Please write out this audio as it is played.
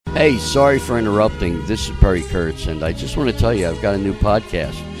Hey, sorry for interrupting. This is Perry Kurtz, and I just want to tell you I've got a new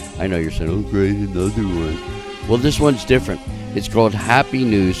podcast. I know you're saying, oh, great, another one. Well, this one's different. It's called Happy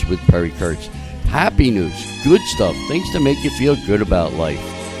News with Perry Kurtz. Happy news, good stuff, things to make you feel good about life.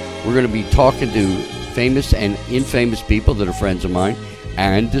 We're going to be talking to famous and infamous people that are friends of mine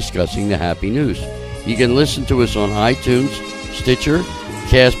and discussing the happy news. You can listen to us on iTunes, Stitcher,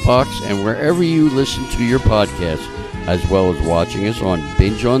 CastBox, and wherever you listen to your podcasts, as well as watching us on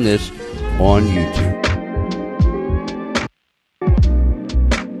Binge on This on YouTube.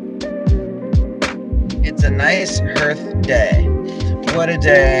 It's a nice hearth day. What a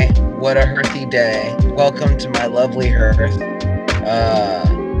day. What a hearthy day. Welcome to my lovely hearth.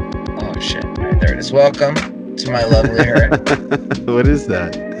 Oh shit. All right, there it is. Welcome to my lovely hearth. What is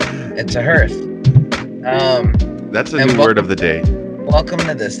that? It's a hearth. That's a new word of the day. Welcome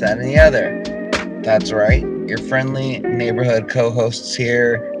to This, That, and the Other. That's right. Your friendly neighborhood co-hosts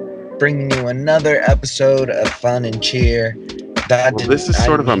here, bringing you another episode of fun and cheer. This is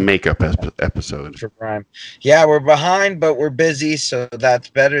sort of a makeup episode. For Prime. Yeah, we're behind, but we're busy, so that's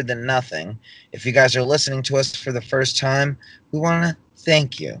better than nothing. If you guys are listening to us for the first time, we want to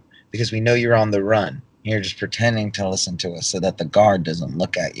thank you because we know you're on the run. You're just pretending to listen to us so that the guard doesn't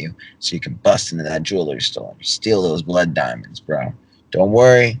look at you, so you can bust into that jewelry store and steal those blood diamonds, bro. Don't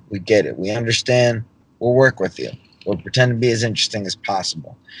worry, we get it. We understand. We'll work with you. We'll pretend to be as interesting as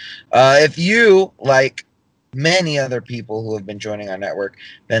possible. If you, like many other people who have been joining our network,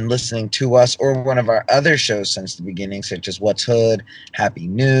 been listening to us or one of our other shows since the beginning, such as What's Hood, Happy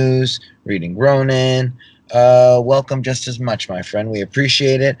News, Reading Ronin, welcome just as much, my friend. We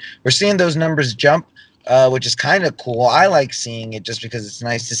appreciate it. We're seeing those numbers jump, which is kind of cool. I like seeing it just because it's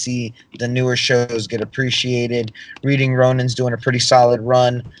nice to see the newer shows get appreciated. Reading Ronin's doing a pretty solid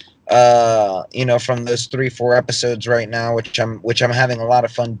run. From those 3-4 episodes right now, which I'm having a lot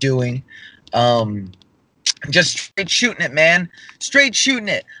of fun doing. Just straight shooting it, man. Straight shooting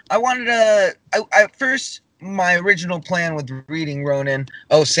it. I wanted to. At first, my original plan with Reading Ronin.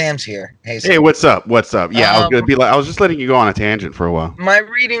 Oh, Sam's here. Hey, Sam. Hey, what's up? What's up? Yeah, I was just letting you go on a tangent for a while. My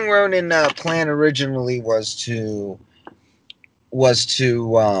Reading Ronin plan originally was to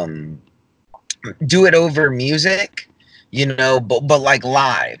do it over music. But like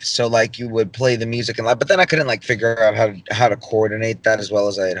live. So like you would play the music and live, but then I couldn't like figure out how to coordinate that as well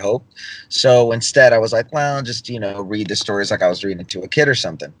as I had hoped. So instead I was like, well, just, read the stories like I was reading it to a kid or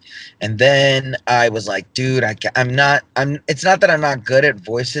something. And then I was like, dude, it's not that I'm not good at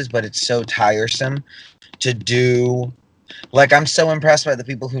voices, but it's so tiresome to do. Like, I'm so impressed by the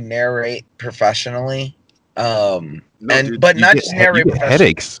people who narrate professionally. Not just narrate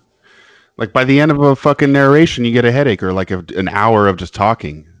headaches. Like, by the end of a fucking narration, you get a headache, or like an hour of just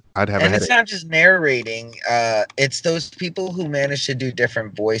talking. I'd have a headache. And it's not just narrating. It's those people who manage to do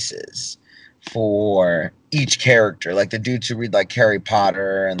different voices for each character. Like the dudes who read like Harry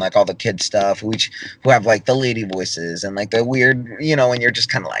Potter and like all the kid stuff, who have like the lady voices and like the weird, and you're just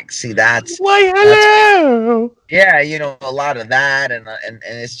kind of like, see, that's... Why, hello! Yeah, a lot of that. And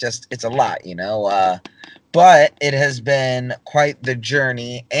it's a lot, But it has been quite the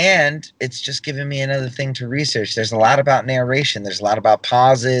journey, and it's just given me another thing to research. There's a lot about narration. There's a lot about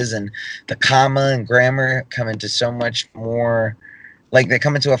pauses, and the comma and grammar come into so much more, like they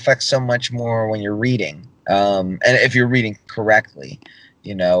come into effect so much more when you're reading. And if you're reading correctly,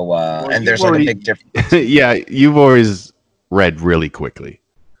 and there's like a big difference. Yeah, you've always read really quickly.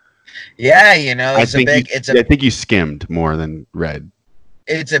 Yeah, I think you skimmed more than read.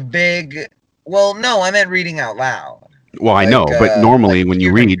 It's a big... Well, no, I meant reading out loud. Well, I know, but normally when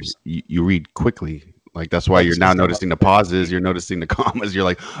you read, you read quickly. Like, that's why you're now noticing the pauses, you're noticing the commas. You're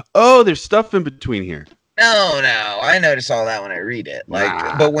like, oh, there's stuff in between here. No, I notice all that when I read it.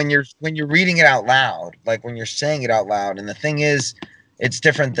 But when you're reading it out loud, like when you're saying it out loud, and the thing is, it's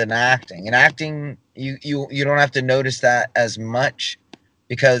different than acting. In acting, you don't have to notice that as much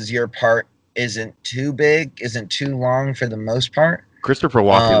because your part isn't too big, isn't too long for the most part. Christopher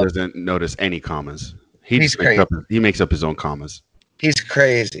Walken doesn't notice any commas. He's crazy. He makes up his own commas. He's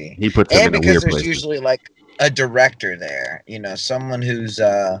crazy. He puts them in a weird place. And because there's usually like a director there, someone who's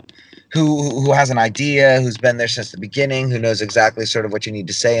who has an idea, who's been there since the beginning, who knows exactly sort of what you need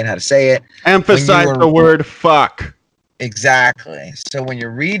to say and how to say it. Emphasize the word fuck. Exactly. So when you're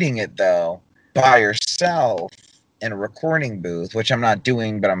reading it though by yourself in a recording booth, which I'm not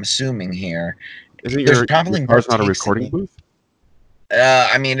doing, but I'm assuming here, there's probably not a recording booth.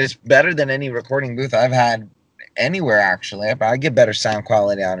 It's better than any recording booth I've had anywhere, actually. I get better sound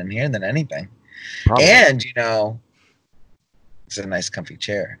quality out in here than anything. Probably. And, it's a nice comfy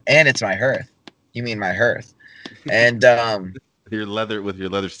chair. And it's my hearth. You mean my hearth. And Your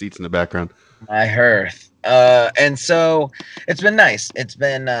leather seats in the background. My hearth. And so it's been nice. It's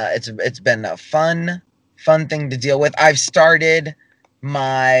been a fun thing to deal with. I've started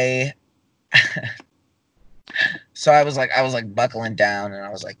my so I was like buckling down, and I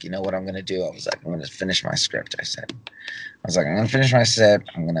was like, you know what I'm gonna do? I was like, I'm gonna finish my script. I'm gonna finish my script.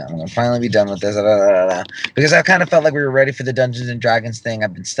 I'm gonna finally be done with this. Because I kind of felt like we were ready for the Dungeons and Dragons thing.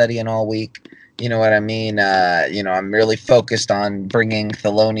 I've been studying all week. You know what I mean? I'm really focused on bringing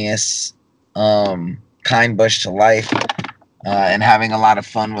Thelonious Kindbush to life, and having a lot of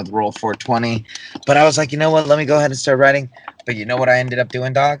fun with Roll 420. But I was like, you know what? Let me go ahead and start writing. But you know what I ended up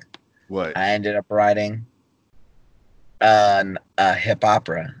doing, dog? What? I ended up writing a hip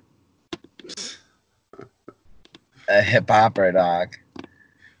opera. A hip opera, dog.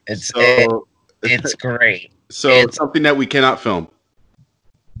 It's great. So it's something that we cannot film.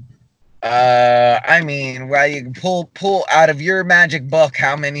 I mean, well, you can pull out of your magic book.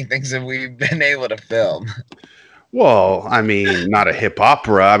 How many things have we been able to film? Well, I mean, not a hip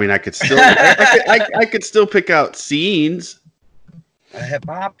opera. I mean, I could still, I could still pick out scenes. A hip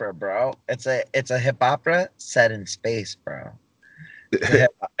opera, bro. It's a hip opera set in space, bro.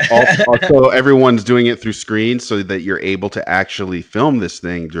 Also, everyone's doing it through screens so that you're able to actually film this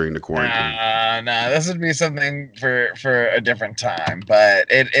thing during the quarantine. No, this would be something for a different time. But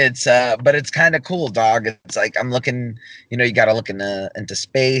it's kind of cool, dog. It's like I'm looking, you got to look into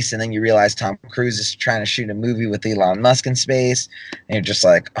space, and then you realize Tom Cruise is trying to shoot a movie with Elon Musk in space, and you're just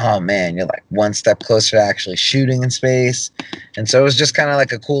like, oh man, you're like one step closer to actually shooting in space. And so it was just kind of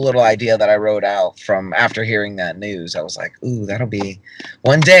like a cool little idea that I wrote out from after hearing that news. I was like, ooh, that'll be.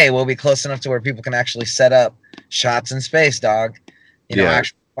 One day we'll be close enough to where people can actually set up shots in space, dog.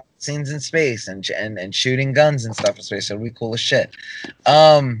 Actual scenes in space and shooting guns and stuff in space. So it'll be cool as shit.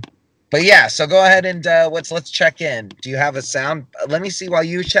 But yeah, so go ahead and let's check in. Do you have a sound? Let me see while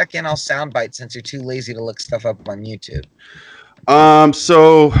you check in. I'll soundbite since you're too lazy to look stuff up on YouTube.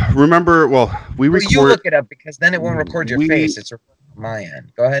 So remember, we record. You look it up because then it won't record your face. It's recording on my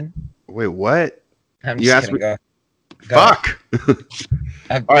end. Go ahead. Wait, what? I'm just kidding. Go. Fuck.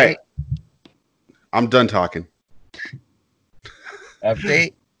 All right. I'm done talking.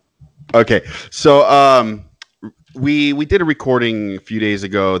 Update. Okay. So we did a recording a few days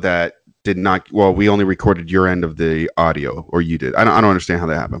ago that did not. Well, we only recorded your end of the audio, or you did. I don't understand how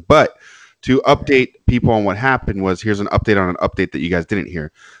that happened. But to update people on what happened was here's an update on an update that you guys didn't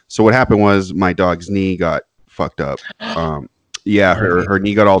hear. So what happened was my dog's knee got fucked up. Yeah, her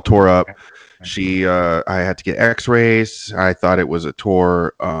knee got all tore up. I had to get x-rays. I thought it was a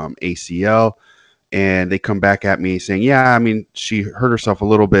tore ACL, and they come back at me saying, yeah, I mean, she hurt herself a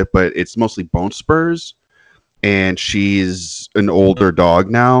little bit, but it's mostly bone spurs, and she's an older dog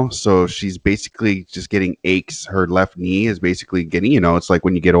now, so she's basically just getting aches. Her left knee is basically getting, it's like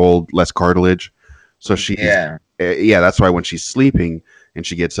when you get old, less cartilage. So that's why when she's sleeping and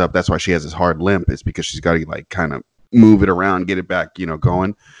she gets up, that's why she has this hard limp. It's because she's got to like kind of move it around, get it back,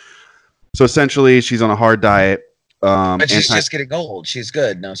 going. So essentially, she's on a hard diet. But she's just getting old. She's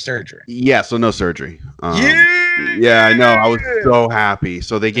good. No surgery. Yeah, so no surgery. Yeah, I know. I was so happy.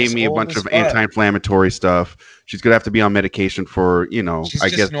 So they gave me a bunch of anti-inflammatory stuff. She's gonna have to be on medication for,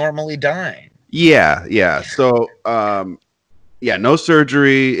 She's just normally dying. Yeah. So, no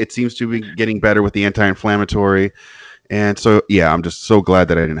surgery. It seems to be getting better with the anti-inflammatory, and so I'm just so glad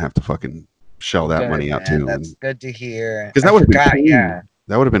that I didn't have to fucking shell that money out too. That's good to hear. Because that would have been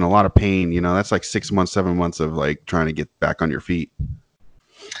that would have been a lot of pain. That's like 6 months, 7 months of like trying to get back on your feet.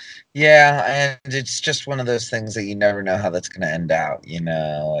 Yeah, and it's just one of those things that you never know how that's going to end out.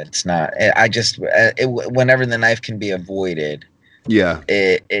 It's not. Whenever the knife can be avoided. Yeah.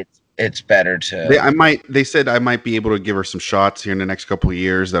 It's better to. They said I might be able to give her some shots here in the next couple of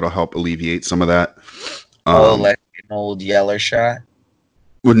years that'll help alleviate some of that. Like an old Yeller shot.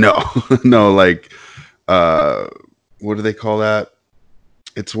 Well, no, like, what do they call that?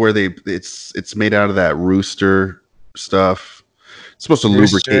 It's where it's made out of that rooster stuff. It's supposed to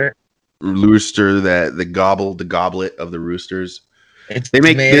lubricate the goblet of the roosters. It's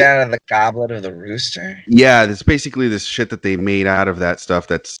made out of the goblet of the rooster. Yeah, it's basically this shit that they made out of that stuff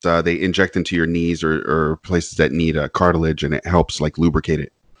that's they inject into your knees or places that need cartilage, and it helps like lubricate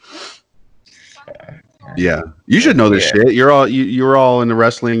it. Yeah, you should know this shit. You're all in the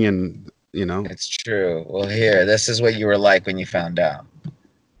wrestling, and It's true. Well, here, this is what you were like when you found out.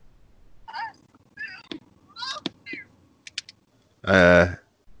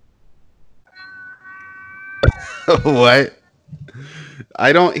 What?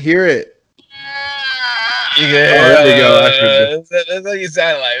 I don't hear it. There you go. That's what you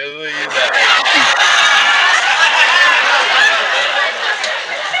sound like.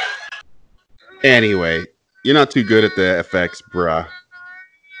 Anyway, you're not too good at the FX, bruh.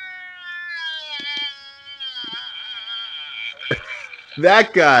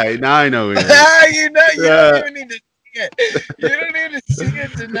 That guy. Now I know who he is. You don't even need to sing it. You don't need to sing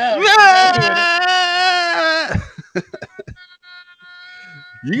it to know.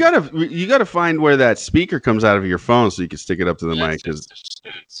 You gotta find where that speaker comes out of your phone so you can stick it up to the mic. Because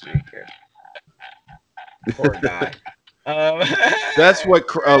poor guy. that's what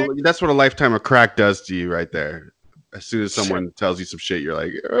a lifetime of crack does to you right there. As soon as someone tells you some shit, you're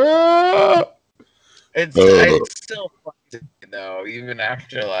like, it's still funny though, even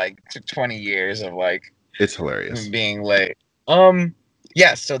after like 20 years of like it's hilarious being late.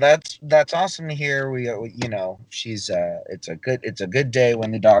 Yeah, so that's awesome to hear. We you know, she's it's a good day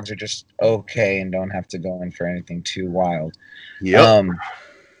when the dogs are just okay and don't have to go in for anything too wild. Yep.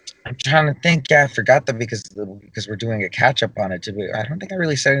 I'm trying to think. Yeah, I forgot that because we're doing a catch up on it. I don't think I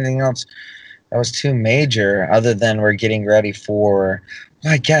really said anything else that was too major, other than we're getting ready for.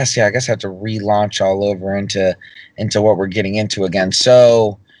 Well, I guess I have to relaunch all over into what we're getting into again.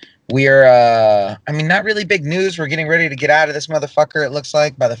 So we're I mean, not really big news. We're getting ready to get out of this motherfucker. It looks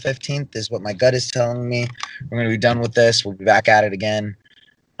like by the 15th is what my gut is telling me. We're gonna be done with this. We'll be back at it again.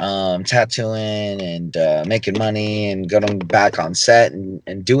 Tattooing and making money and going back on set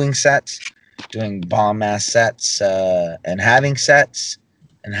and doing sets, doing bomb ass sets, and having sets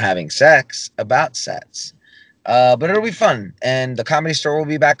and having sex about sets. But it'll be fun, and the Comedy Store will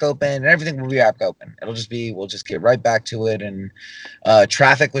be back open, and everything will be back open. We'll just get right back to it. And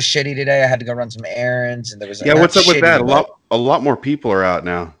traffic was shitty today. I had to go run some errands, and there was what's up with that? A lot more people are out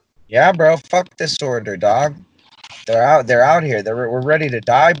now. Yeah, bro. Fuck this order, dog. They're out here. We're ready to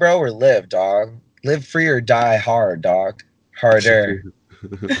die, bro, or live, dog. Live free or die hard, dog. Harder.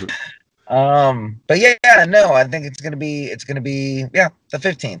 But yeah, no, I think it's gonna be the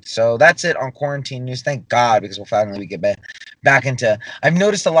 15th. So that's it on quarantine news. Thank God, because we'll finally get back into. I've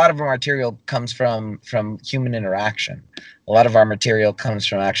noticed a lot of our material comes from human interaction. A lot of our material comes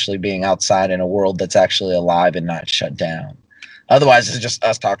from actually being outside in a world that's actually alive and not shut down. Otherwise, it's just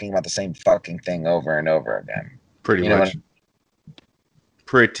us talking about the same fucking thing over and over again. Pretty much.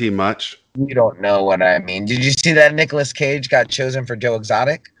 Pretty much. You don't know what I mean. Did you see that Nicolas Cage got chosen for Joe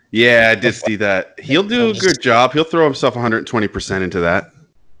Exotic? Yeah, I did see that. He'll do a good job. He'll throw himself 120% into that.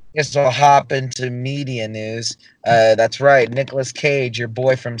 Guess I'll hop into media news. That's right, Nicolas Cage, your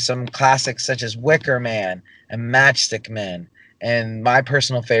boy from some classics such as Wicker Man and Matchstick Men, and my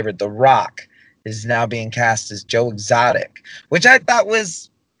personal favorite, The Rock, is now being cast as Joe Exotic, which I thought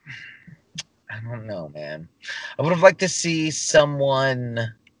was, I don't know, man. I would have liked to see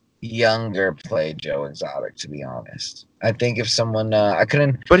someone younger play Joe Exotic, to be honest. I think if someone I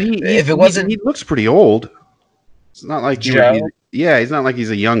couldn't, but he looks pretty old. It's not like he's not like he's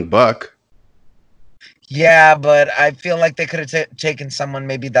a young buck. Yeah, but I feel like they could have taken someone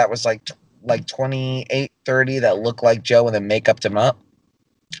maybe that was like 28, 30 that looked like Joe and then make-upped him up.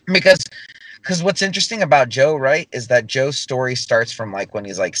 Because what's interesting about Joe, right, is that Joe's story starts from like when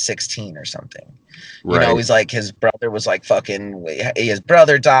he's like 16 or something. Right. You know, he's like, his brother was like his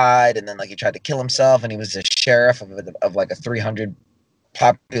brother died, and then like he tried to kill himself, and he was a sheriff of like a 300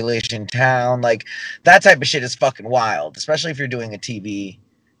 population town. Like that type of shit is fucking wild, especially if you're doing a TV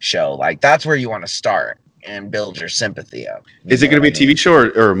show. Like that's where you want to start and build your sympathy up. Is it going to be a TV show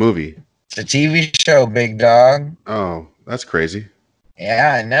or a movie? It's a TV show, big dog. Oh, that's crazy.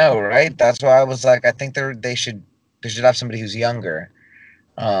 Yeah, I know, right? That's why I was like, I think they should have somebody who's younger,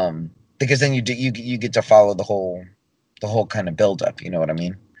 because then you get to follow the whole kind of build up. You know what I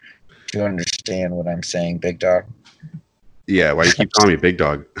mean? Do you understand what I'm saying, big dog? Yeah. Why do you keep calling me big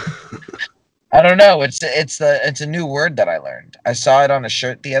dog? I don't know. It's a new word that I learned. I saw it on a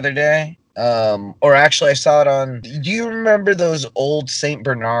shirt the other day. Or actually I saw it on, do you remember those old St.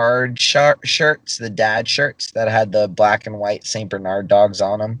 Bernard shirts, the dad shirts that had the black and white St. Bernard dogs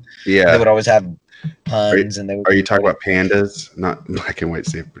on them? Yeah. They would always have puns. Are you talking about pandas, not black and white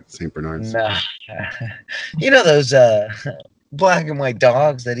St. Bernards? No. You know those black and white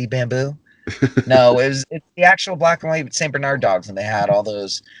dogs that eat bamboo? No, it's the actual black and white St. Bernard dogs, and they had all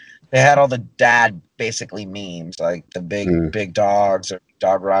the dad basically memes, like the big dogs, or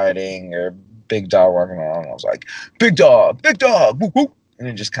dog riding, or big dog walking around. I was like, big dog, whoop, whoop. And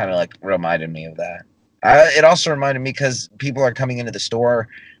it just kind of like reminded me of that. It also reminded me because people are coming into the store,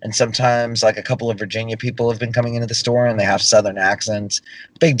 and sometimes like a couple of Virginia people have been coming into the store and they have Southern accents.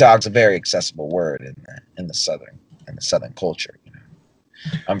 Big dog's a very accessible word in the Southern culture. You know,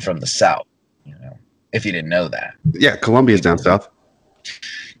 I'm from the South. You know, if you didn't know that. Yeah, Columbia's down south.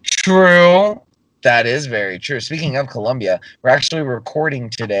 True. That is very true. Speaking of Colombia, we're actually recording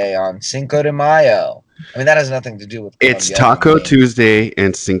today on Cinco de Mayo. I mean, that has nothing to do with Colombia. It's Taco Tuesday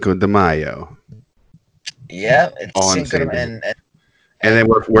and Cinco de Mayo. Yeah, it's All on the Cinco de same day. and And then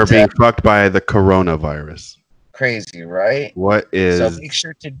we're being fucked by the coronavirus. crazy, right? What is? So make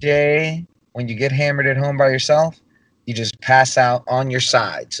sure today, when you get hammered at home by yourself, you just pass out on your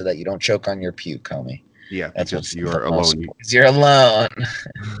side so that you don't choke on your puke, homie. Yeah, That's because what's you are alone. You're alone.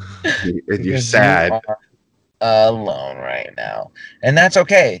 And you're sad. You are alone right now, and that's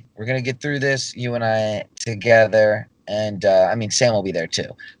okay. We're gonna get through this, you and I together, and I mean Sam will be there too.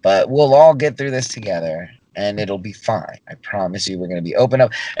 But we'll all get through this together, and it'll be fine. I promise you. We're gonna be open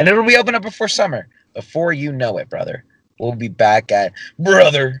up, and it'll be open up before summer. Before you know it, brother. We'll be back at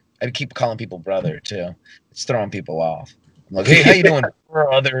brother. I keep calling people brother too. It's throwing people off. I'm like, hey, how you doing,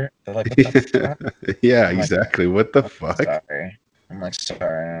 brother? They're like, what the fuck? Yeah, I'm like, exactly. What the fuck? Sorry. I'm like, sorry,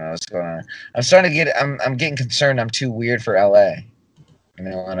 I don't know what's going on. I'm starting to get, I'm getting concerned. I'm too weird for LA. You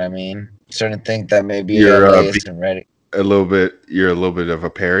know what I mean? I'm starting to think that maybe You're, LA isn't ready. You're a little bit of a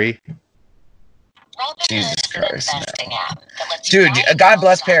Perry. Jesus Christ, no. Dude, God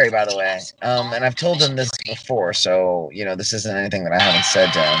bless Perry, by the way. And I've told him this before, so you know this isn't anything that I haven't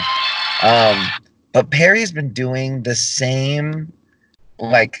said to him. But Perry's been doing the same,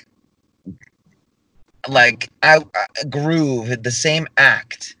 like groove, the same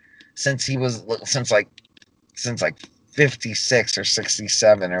act since like 56 or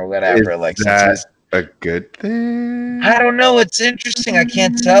 67 or whatever. Is that a good thing? I don't know. It's interesting. I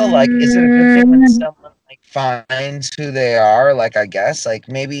can't tell. Like, is it a good thing when someone like finds who they are? Like, I guess, like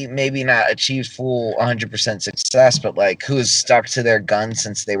maybe not achieves full 100% success, but like who has stuck to their guns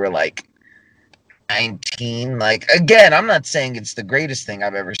since they were like 19. Like, again, I'm not saying it's the greatest thing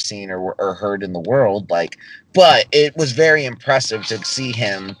I've ever seen or heard in the world, like, but it was very impressive to see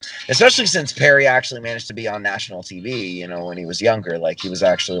him, especially since Perry actually managed to be on national TV, you know, when he was younger. Like, he was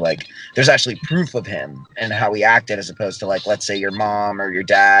actually like, there's actually proof of him and how he acted, as opposed to like, let's say your mom or your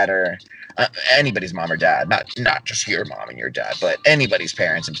dad or anybody's mom or dad, not just your mom and your dad, but anybody's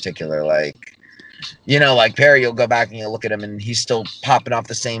parents in particular. Like, you know, like Perry, you'll go back and you'll look at him and he's still popping off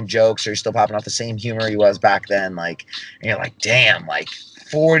the same jokes, or he's still popping off the same humor he was back then. Like, and you're like, damn, like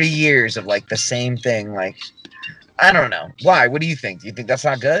 40 years of like the same thing. Like, I don't know. Why? What do you think? Do you think that's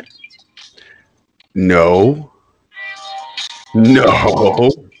not good? No. Could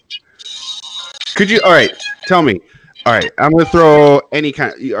you? All right. Tell me. All right. I'm going to throw any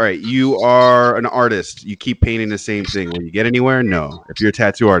kind. All right. You are an artist. You keep painting the same thing. When you get anywhere, no. If you're a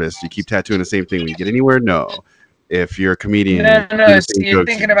tattoo artist, you keep tattooing the same thing. When you get anywhere, no. If you're a comedian, no. See, you're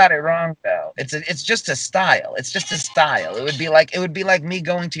thinking about it wrong though. It's just a style. It's just a style. It would be like me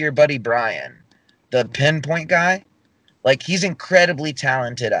going to your buddy Brian, the pinpoint guy. Like, he's incredibly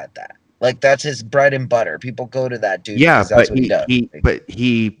talented at that. Like, that's his bread and butter. People go to that dude. Yeah, that's but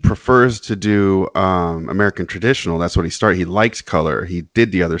he prefers to do American traditional. That's what he started. He likes color. He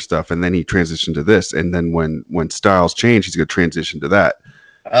did the other stuff, and then he transitioned to this. And then when styles change, he's going to transition to that.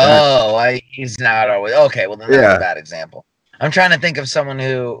 He's not always okay. Well, then that's a bad example. I'm trying to think of someone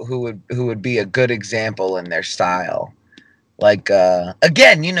who would be a good example in their style. Like,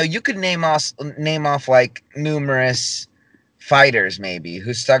 again, you know, you could name off like numerous fighters maybe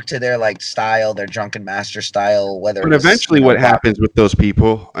who stuck to their like style, their drunken master style, but eventually what happens with those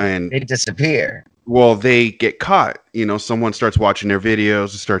people, and they disappear. Well, they get caught. You know, someone starts watching their videos,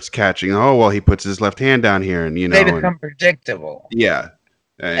 starts catching, oh well, he puts his left hand down here, and you know, they become predictable. Yeah.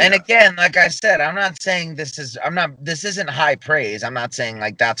 And again, like I said, I'm not saying this isn't high praise. I'm not saying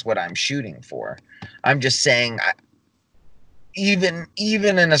like that's what I'm shooting for. I'm just saying even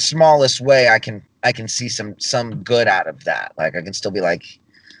in the smallest way, I can see some good out of that. Like, I can still be like,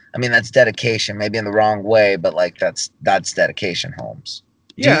 I mean, that's dedication, maybe in the wrong way, but like that's dedication, Holmes.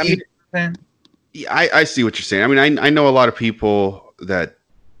 Yeah, I see what you're saying. I mean, I know a lot of people that,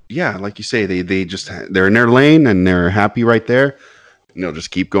 yeah, like you say, they're in their lane and they're happy right there, and they'll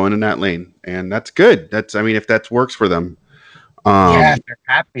just keep going in that lane, and that's good. I mean, if that works for them. Yeah, if they're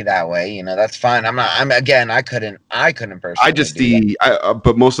happy that way, you know, that's fine. I couldn't personally.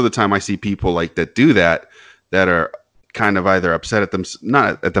 But most of the time I see people like that do that are kind of either upset at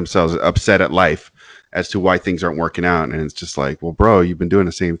not at themselves, upset at life as to why things aren't working out. And it's just like, well, bro, you've been doing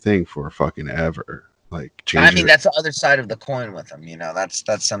the same thing for fucking ever. Like, that's the other side of the coin with them. You know, that's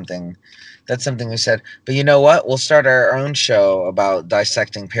something we said. But you know what? We'll start our own show about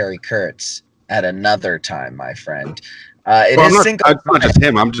dissecting Perry Kurtz at another time, my friend. It's not just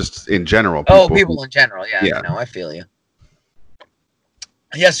him. I'm just in general. People in general. Yeah. No, I feel you.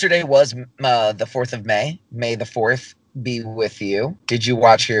 Yesterday was the 4th of May, May the 4th, be with you. Did you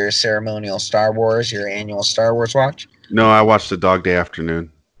watch your ceremonial Star Wars, your annual Star Wars watch? No, I watched the Dog Day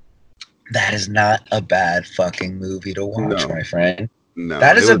Afternoon. That is not a bad fucking movie to watch, No. my friend. No,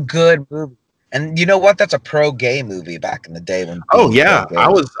 That is it a was- good movie. And you know what? That's a pro-gay movie back in the day when. Oh being yeah, pro-gay. I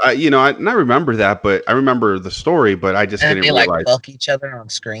was. And I remember that, but I remember the story, but I just And didn't they like realize. fuck each other on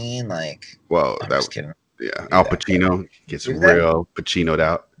screen. Like, Well, I'm that just kidding. yeah, Al Pacino gets Do that. real Pacino'd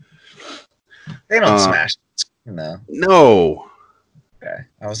out. They don't Uh, smash. No. No, Okay.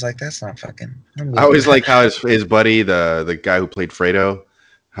 I was like, that's not fucking. I always like how his buddy, the guy who played Fredo,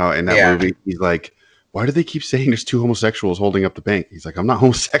 how in that Yeah. movie he's like, why do they keep saying there's two homosexuals holding up the bank? He's like, I'm not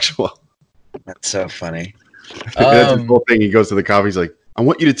homosexual. That's so funny. That's his whole thing. He goes to the cop. He's like, I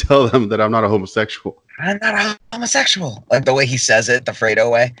want you to tell them that I'm not a homosexual. I'm not a homosexual. Like the way he says it, the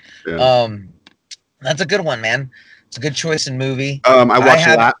Fredo way. Yeah. That's a good one, man. It's a good choice in movie. I watched.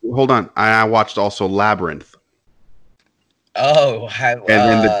 had- Hold on. I watched also Labyrinth. Oh,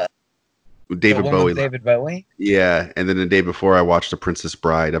 then the David one Bowie. with David Bowie. Yeah, and then the day before I watched The Princess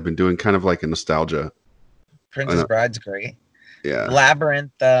Bride. I've been doing kind of like a nostalgia. Princess know. Bride's great. Yeah.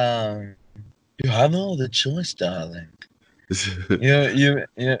 Labyrinth. You have all the choice, darling. You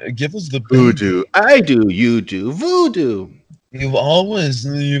give us the Voodoo. I do. You do. Voodoo. You've always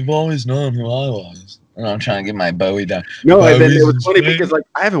known who I was. And I'm trying to get my Bowie down. No, and then it Bowie's was funny insane. because like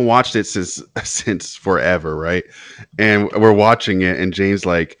I haven't watched it since forever, right? And we're watching it, and James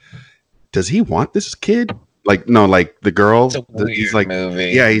like, does he want this kid? Like, no, like the girl. It's a weird He's like, movie.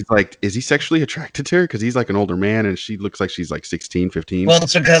 yeah, he's like, is he sexually attracted to her? Because he's like an older man, and she looks like she's like 16, 15. Well,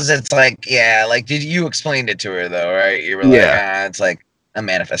 it's because it's like, yeah, like did you explained it to her though, right? You were like, Yeah. it's like a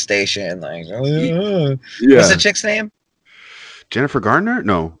manifestation. Like, Yeah. what's the chick's name? Jennifer Gardner?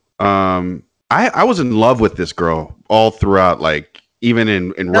 No. I was in love with this girl all throughout, like even in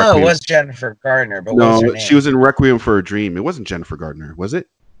No, Requiem. it was Jennifer Gardner, but what was her No, name? she was in Requiem for a Dream. It wasn't Jennifer Gardner, was it?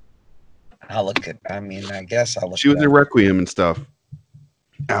 I'll look at. I mean, I guess I'll look. She was it in up. Requiem and stuff.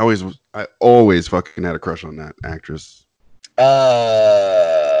 I always fucking had a crush on that actress.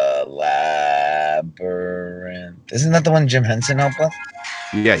 Labyrinth. Isn't that the one Jim Henson helped with?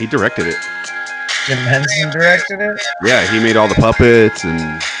 Yeah, he directed it. Jim Henson directed it. Yeah, he made all the puppets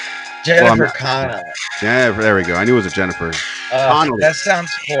and Jennifer not- Connelly. yeah. There we go. I knew it was a Jennifer. Connelly. That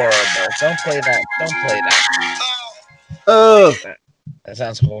sounds horrible. Don't play that. Don't play that. Oh, That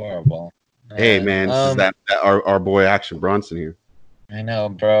sounds horrible. hey man, this is that our boy Action Bronson here. I know,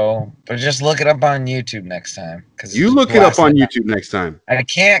 bro. But just look it up on YouTube next time. You look it up on YouTube next time. I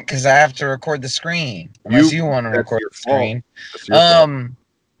can't because I have to record the screen. Unless you want to that's record your the screen. That's your fault.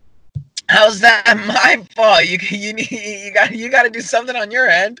 How's that my fault? You got to do something on your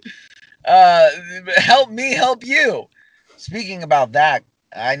end. Help me help you. Speaking about that,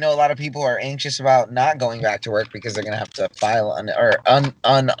 I know a lot of people are anxious about not going back to work because they're gonna have to file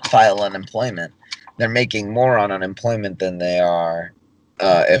unfile unemployment. They're making more on unemployment than they are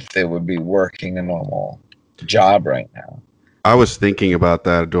if they would be working a normal job right now. I was thinking about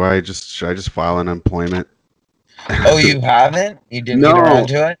that. Should I just file unemployment? Oh, you haven't? You didn't No. get around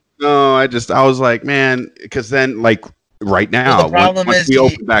to it? No, I was like, man, because then like right now, Well, the problem once is we you-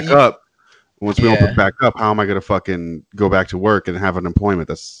 open back you- up, once we Yeah. open back up, how am I gonna fucking go back to work and have unemployment?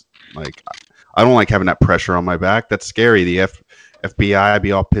 That's like, I don't like having that pressure on my back. That's scary. The FBI, I'd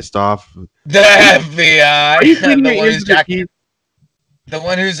be all pissed off. The FBI. Are you cleaning the your one ears who's with your jacking- teeth? The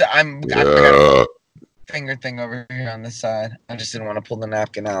one who's I forgot a finger thing over here on this side. I just didn't want to pull the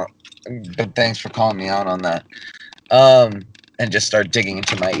napkin out. But thanks for calling me out on that. And just start digging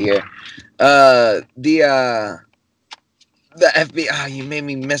into my ear. The FBI. You made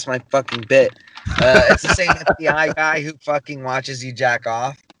me miss my fucking bit. It's the same FBI guy who fucking watches you jack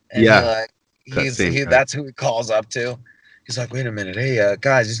off. And Yeah, that's who he calls up to. He's like, wait a minute, hey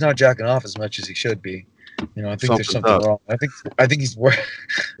guys, he's not jacking off as much as he should be. You know, I think there's Something's something up. wrong. I think he's I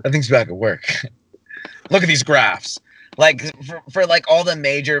think he's back at work. Look at these graphs. Like for like all the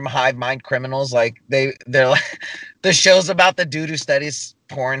major hive mind criminals, like they're like the shows about the dude who studies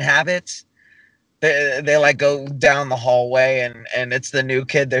porn habits. They like go down the hallway and it's the new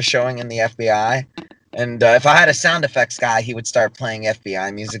kid they're showing in the FBI. And if I had a sound effects guy, he would start playing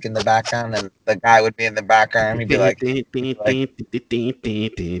FBI music in the background, and the guy would be in the background. He'd be like, "There we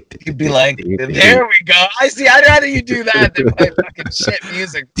go. I see. I'd rather you do that than play fucking shit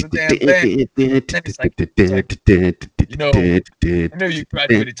music. It's the damn thing." Then he's like, "You know, I know you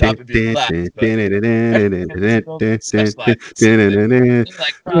graduated top of your class, but he's like,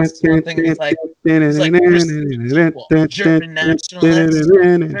 process one thing. It's like German nationalists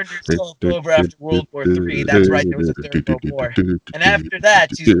turned yourself over after World War III. That's right. There was a third World War. And after that,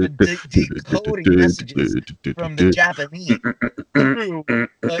 you decode decoding messages from the Japanese through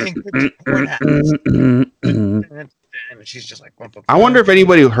encrypted porn habits. And she's just like, I wonder if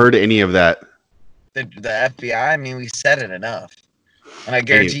anybody heard any of that. The FBI. I mean, we said it enough. And I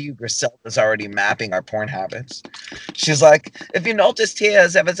guarantee you, Griselda's already mapping our porn habits. She's like, if you noticed here,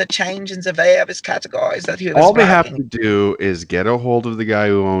 there was a change in the various categories that he was all they have mapping. to do is get a hold of the guy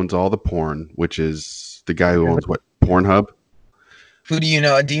who owns all the porn, which is the guy who owns what? Pornhub? Who do you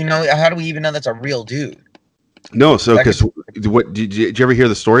know? Do you know? How do we even know that's a real dude? No, so because what did you ever hear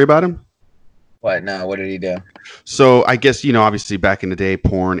the story about him? What? No, what did he do? So I guess, obviously back in the day,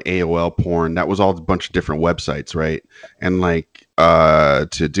 porn, AOL porn, that was all a bunch of different websites, right? And like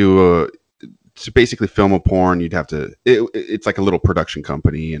to basically film a porn, you'd have to, it's like a little production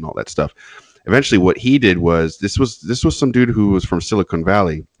company and all that stuff. Eventually what he did was, this was some dude who was from Silicon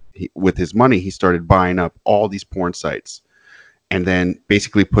Valley. With his money, he started buying up all these porn sites and then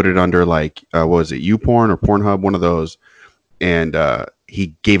basically put it under like, what was it, YouPorn or Pornhub, one of those. And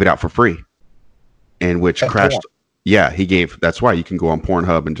he gave it out for free. And which crashed. Porn. Yeah, that's why you can go on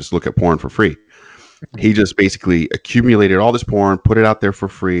Pornhub and just look at porn for free. He just basically accumulated all this porn, put it out there for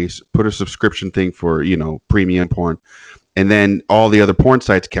free, put a subscription thing for, premium porn. And then all the other porn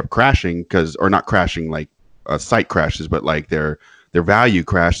sites kept crashing or not crashing like site crashes, but like their value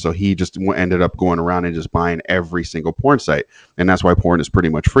crashed. So he just ended up going around and just buying every single porn site. And that's why porn is pretty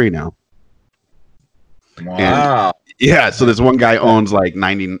much free now. Wow. And, yeah, so this one guy owns like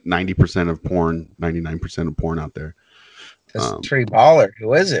 90% of porn, 99% of porn out there. That's pretty baller.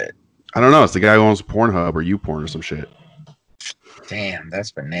 Who is it? I don't know. It's the guy who owns Pornhub or YouPorn or some shit. Damn,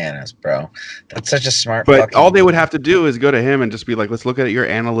 that's bananas, bro. That's such a smart. But all they would have to do is go to him and just be like, "Let's look at your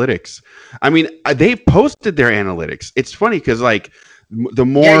analytics." I mean, they've posted their analytics. It's funny because like the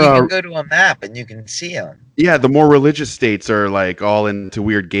more you can go to a map and you can see them. Yeah, the more religious states are like all into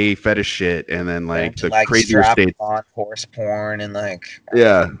weird gay fetish shit, and then like the crazier states on horse porn and like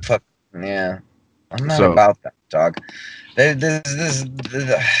yeah. I'm not about that, dog. It's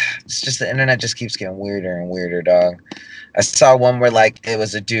just the internet just keeps getting weirder and weirder, dog. I saw one where like it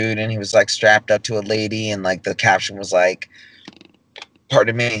was a dude and he was like strapped up to a lady and like the caption was like,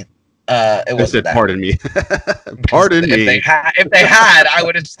 "Pardon me." It wasn't that. Pardon me. Pardon me. If they had, I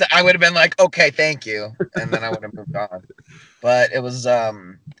would have been like, okay, thank you, and then I would have moved on. But it was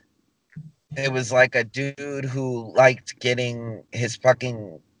like a dude who liked getting his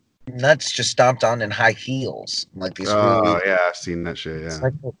fucking nuts just stomped on in high heels, like these. Yeah, I've seen that shit. Yeah.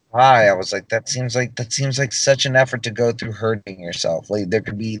 Like, why? I was like, that seems like such an effort to go through hurting yourself. Like there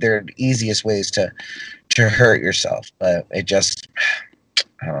are easiest ways to hurt yourself, but it just.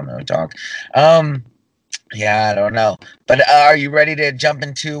 I don't know, dog. Yeah, I don't know. But are you ready to jump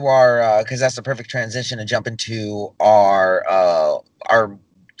into our? Because that's the perfect transition to jump into our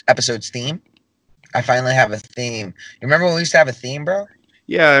episode's theme. I finally have a theme. You remember when we used to have a theme, bro?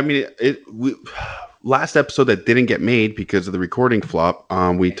 Yeah, I mean, last episode that didn't get made because of the recording flop.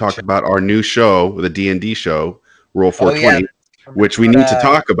 We talked about our new show, the D&D show, Roll 420, which we need to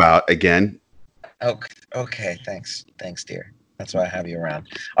talk about again. Okay. Thanks, dear. That's why I have you around.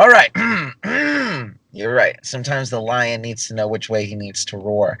 All right. You're right. Sometimes the lion needs to know which way he needs to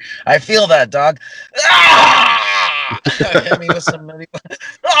roar. I feel that, dog. Hit me with some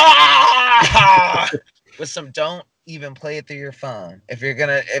with some don't even play it through your phone. If you're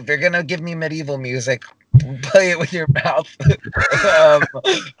gonna give me medieval music, play it with your mouth.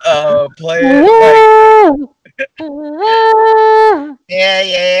 Play it like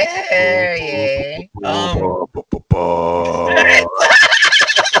yeah.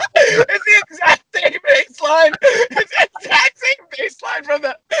 It's the exact same baseline. It's the exact same baseline from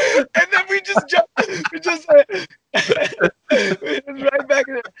the, and then we just right back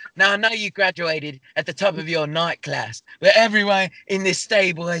in. Now I know you graduated at the top of your night class, where everyone in this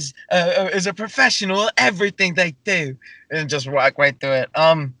stable is a professional at everything they do, and just walk right through it.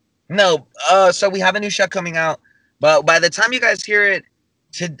 So we have a new show coming out, but by the time you guys hear it,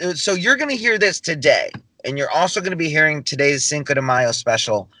 so you're gonna hear this today, and you're also gonna be hearing today's Cinco de Mayo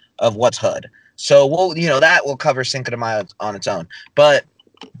special of What's Hood. So that will cover Cinco de Mayo on its own, but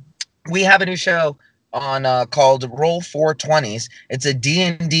we have a new show on called Roll 420s. It's a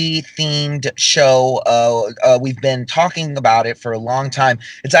D&D themed show. We've been talking about it for a long time.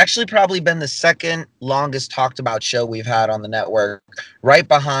 It's actually probably been the second longest talked about show we've had on the network, right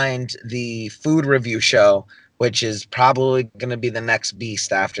behind the food review show, which is probably going to be the next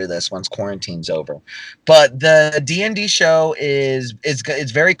beast after this once quarantine's over. But the D&D show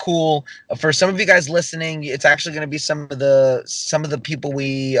it's very cool. For some of you guys listening, it's actually going to be some of the people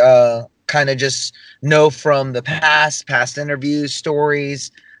we kind of just know from the past interviews,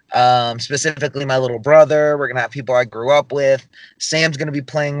 stories. specifically my little brother. We're gonna have people I grew up with. Sam's gonna be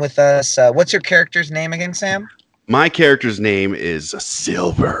playing with us. What's your character's name again, Sam? My character's name is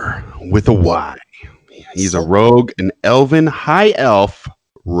Silver with a Y. He's a rogue, an elven high elf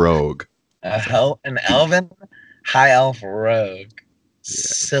rogue. An elven high elf rogue.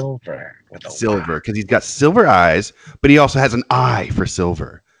 Silver with a Silver, because he's got silver eyes, but he also has an eye for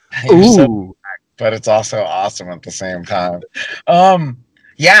silver. Ooh. But it's also awesome at the same time.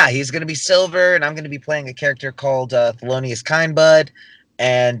 Yeah, he's gonna be Silver, and I'm gonna be playing a character called Thelonious Kindbud,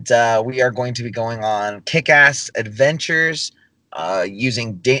 and we are going to be going on kick-ass adventures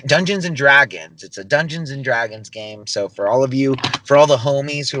using Dungeons and Dragons. It's a Dungeons and Dragons game. So for all of you, for all the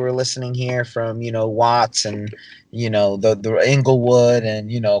homies who are listening here from, you know, Watts and, you know, the Inglewood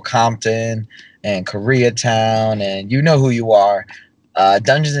and, you know, Compton and Koreatown, and you know who you are.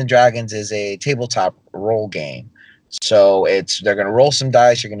 Dungeons and Dragons is a tabletop role game. So they're gonna roll some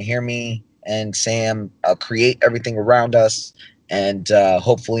dice. You're gonna hear me and Sam create everything around us, and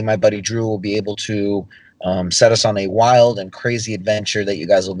hopefully my buddy Drew will be able to set us on a wild and crazy adventure that you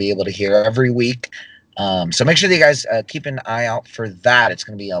guys will be able to hear every week. So make sure that you guys keep an eye out for that. It's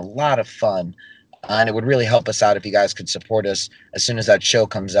gonna be a lot of fun. And it would really help us out if you guys could support us as soon as that show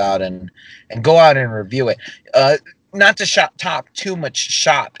comes out and go out and review it. Not to talk too much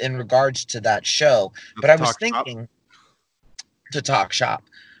shop in regards to that show, but I was thinking to talk shop.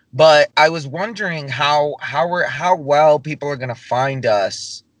 But I was wondering how well people are going to find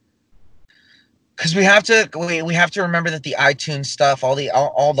us, because we have to remember that the iTunes stuff, all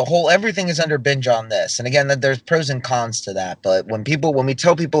the whole everything is under Binge on This. And again, that there's pros and cons to that. But when we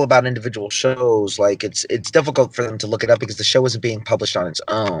tell people about individual shows, like it's difficult for them to look it up because the show isn't being published on its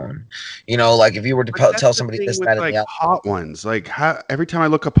own. You know, like if you were to tell somebody this, that, like Hot Ones, like every time I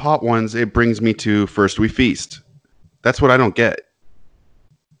look up Hot Ones, it brings me to First We Feast. That's what I don't get.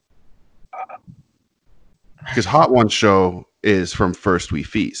 Because Hot Ones show is from First We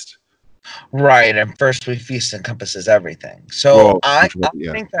Feast. Right, and First We Feast encompasses everything. So I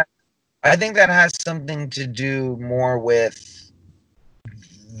think that has something to do more with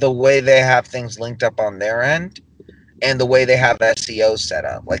the way they have things linked up on their end and the way they have SEO set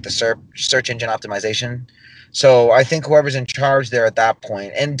up, like the search engine optimization. So I think whoever's in charge there at that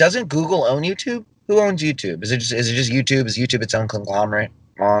point. And doesn't Google own YouTube? Who owns YouTube? Is it just YouTube? Is YouTube its own conglomerate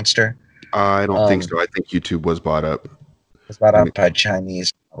monster? I don't think so. I think YouTube was bought up. It's bought up by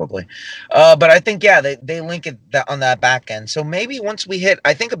Chinese, probably. But I think, yeah, they link it on that back end. So maybe once we hit,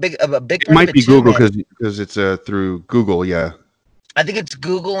 I think a big part it might be Google because it's through Google. Yeah, I think it's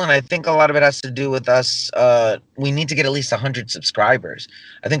Google, and I think a lot of it has to do with us. We need to get at least 100 subscribers.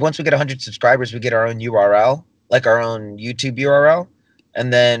 I think once we get 100 subscribers, we get our own URL, like our own YouTube URL.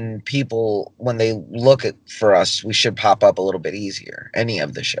 And then people, when they look for us, we should pop up a little bit easier, any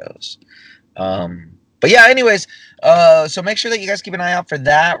of the shows. But yeah, anyways, so make sure that you guys keep an eye out for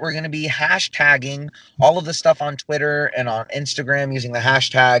that. We're going to be hashtagging all of the stuff on Twitter and on Instagram using the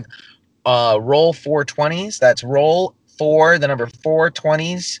hashtag Roll420s. That's roll for the number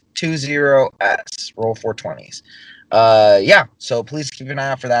 420s 20s roll 420s. Yeah, so please keep an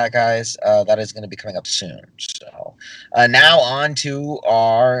eye out for that, guys. That is going to be coming up soon. So now on to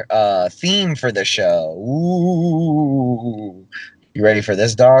our theme for the show. Ooh, you ready for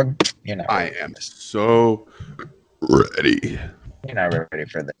this, dog? You're not. I am so ready. You're not ready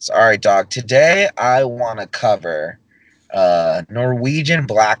for this. All right, dog. Today I want to cover Norwegian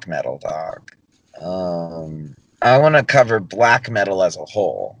black metal, dog. I want to cover black metal as a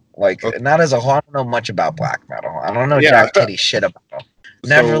whole. Like, not as a whole. I don't know much about black metal. I don't know jack titty shit about it.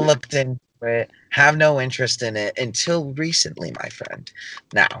 Never looked into it. Have no interest in it until recently, my friend.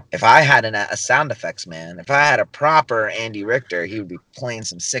 Now, if I had a sound effects man, if I had a proper Andy Richter, he would be playing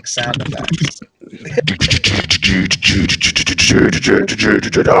some sick sound effects.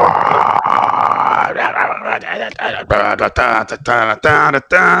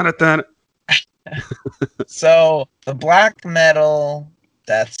 So, the black metal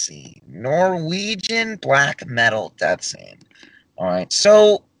death scene. Norwegian black metal death scene. All right.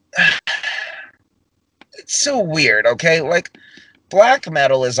 So, it's so weird, okay? Like, black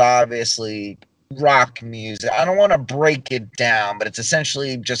metal is obviously rock music. I don't want to break it down, but it's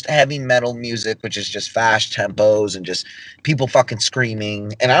essentially just heavy metal music, which is just fast tempos and just people fucking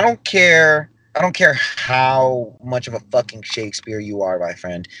screaming. And I don't care how much of a fucking Shakespeare you are, my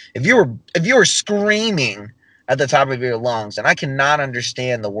friend. If you were screaming at the top of your lungs, and I cannot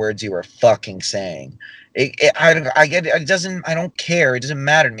understand the words you were fucking saying. I get it. I don't care. It doesn't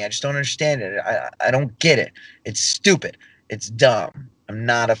matter to me. I just don't understand it. I don't get it. It's stupid. It's dumb. I'm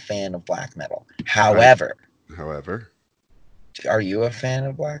not a fan of black metal. However, Are you a fan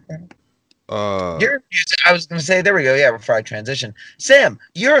of black metal? Uh, You're a I was gonna say, there we go. Yeah, before I transition, Sam,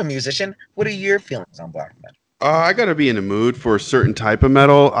 you're a musician. What are your feelings on black metal? I gotta be in the mood for a certain type of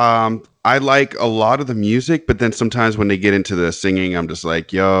metal. I like a lot of the music, but then sometimes when they get into the singing, I'm just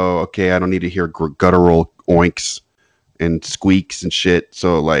like, yo, okay, I don't need to hear guttural oinks and squeaks and shit.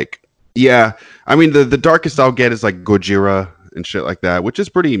 So like, yeah, I mean the darkest I'll get is like Gojira and shit like that, which is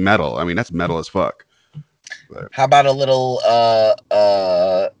pretty metal. I mean that's metal as fuck. But How about a little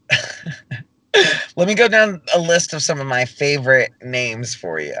let me go down a list of some of my favorite names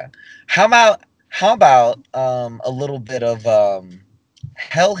for you. How about a little bit of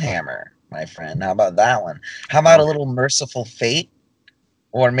Hellhammer, my friend? How about that one? How about a little Merciful Fate?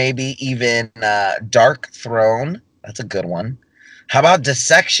 Or maybe even Dark Throne. That's a good one. How about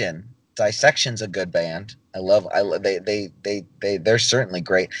Dissection? Dissection's a good band. They're certainly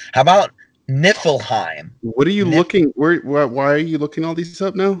great. How about Niflheim? what are you looking? Why are you looking all these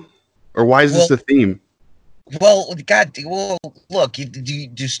up now? Or why is this Well, a theme? well, God, well, look,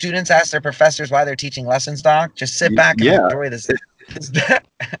 do students ask their professors why they're teaching lessons, Doc? Just sit back and Yeah. enjoy this.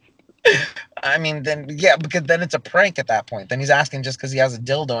 I mean, then yeah, because then it's a prank at that point. Then he's asking just because he has a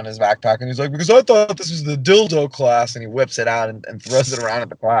dildo in his backpack, and he's like, "Because I thought this was the dildo class," and he whips it out and throws it around at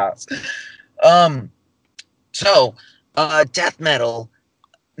the class. Um, so, death metal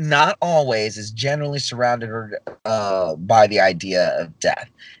not always is generally surrounded by the idea of death,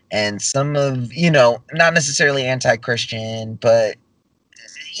 and some of not necessarily anti-Christian, but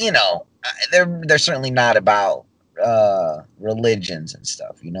they're certainly not about religions and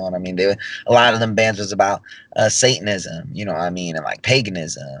stuff. You know what I mean? A lot of them bands was about Satanism. You know what I mean? And like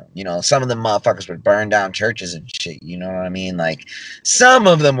paganism. Some of them motherfuckers would burn down churches and shit. You know what I mean? Like some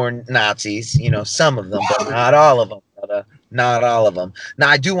of them were Nazis. Some of them, but not all of them. Not all of them. Now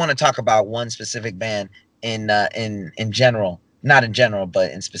I do want to talk about one specific band in general. Not in general,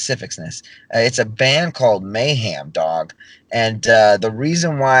 but in specificsness. It's a band called Mayhem, dog. And the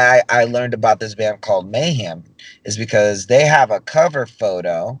reason why I learned about this band called Mayhem is because they have a cover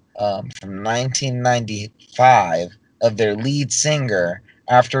photo from 1995 of their lead singer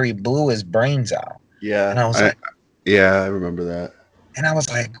after he blew his brains out. Yeah. And I was I remember that. and I was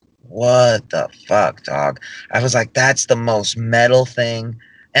like, what the fuck, dog? I was like, that's the most metal thing.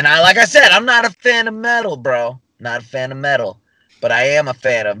 And like I said, I'm not a fan of metal, bro. Not a fan of metal. But I am a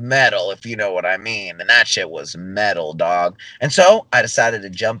fan of metal, if you know what I mean. And that shit was metal, dog. And so I decided to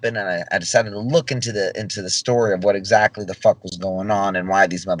jump in, and I decided to look into the story of what exactly the fuck was going on and why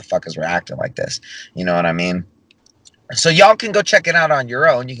these motherfuckers were acting like this. You know what I mean? So y'all can go check it out on your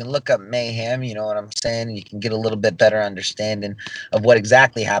own. You can look up Mayhem, you know what I'm saying? And you can get a little bit better understanding of what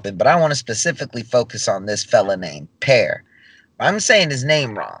exactly happened. But I want to specifically focus on this fella named Per. I'm saying his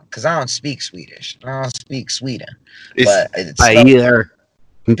name wrong because I don't speak Swedish. I don't speak Sweden. But it's Per,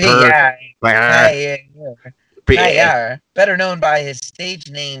 better known by his stage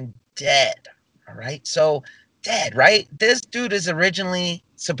name Dead. All right. So Dead, right? This dude is originally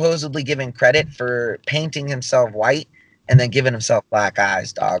supposedly given credit for painting himself white and then giving himself black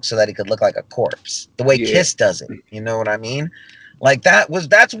eyes, dog, so that he could look like a corpse. The way Kiss does it. You know what I mean? Like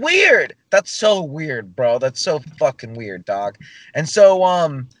that's weird. That's so weird, bro. That's so fucking weird, dog. And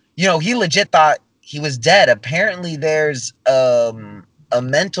so he legit thought he was dead. Apparently there's a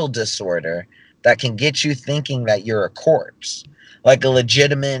mental disorder that can get you thinking that you're a corpse. Like a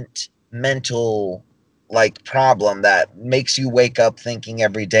legitimate mental problem that makes you wake up thinking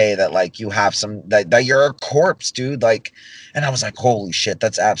every day that like you have that you're a corpse, dude. And I was like, holy shit,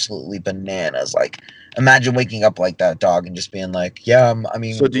 that's absolutely bananas. Like, imagine waking up like that, dog, and just being like, yeah, I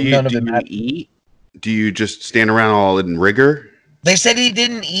mean, so do you eat? Do you just stand around all in rigor? They said he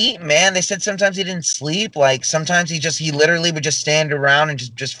didn't eat, man. They said sometimes he didn't sleep. Like sometimes he literally would just stand around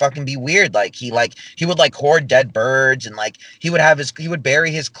and just fucking be weird. He would hoard dead birds, and he would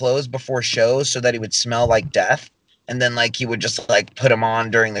bury his clothes before shows so that he would smell like death. And then he would just put them on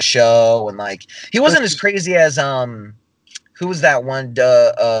during the show, and he wasn't as crazy as who was that one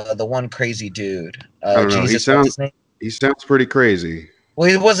the one crazy dude? I don't know. Jesus, he sounds pretty crazy. Well,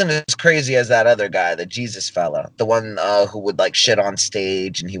 he wasn't as crazy as that other guy, the Jesus fella, the one who would shit on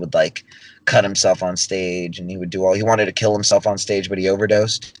stage, and he would cut himself on stage, and he wanted to kill himself on stage, but he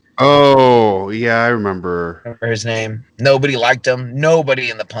overdosed. Oh, yeah, I remember. Remember his name? Nobody liked him. Nobody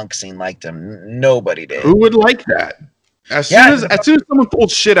in the punk scene liked him. Nobody did. Who would like that? As soon as someone pulled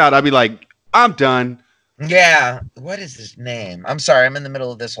shit out, I'd be like, I'm done. Yeah, what is his name? I'm sorry, I'm in the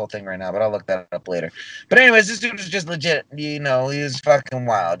middle of this whole thing right now, but I'll look that up later. But anyways, this dude was just legit, he was fucking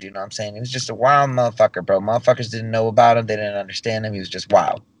wild, you know what I'm saying? He was just a wild motherfucker, bro. Motherfuckers didn't know about him, they didn't understand him, he was just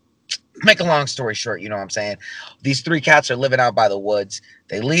wild. Make a long story short, you know what I'm saying? These three cats are living out by the woods.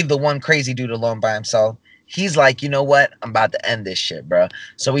 They leave the one crazy dude alone by himself. He's like, you know what? I'm about to end this shit, bro.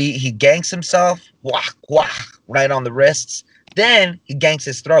 So he ganks himself, wah, wah, right on the wrists. Then he ganks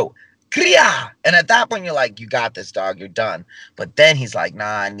his throat. Kriya! And at that point, you're like, you got this, dog. You're done. But then he's like,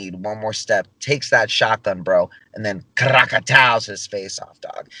 nah, I need one more step. Takes that shotgun, bro. And then krakatows his face off,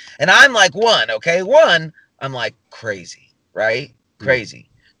 dog. And I'm like, one, I'm like, crazy, right? Crazy.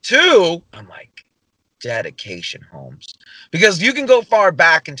 Two, I'm like, dedication, Holmes. Because you can go far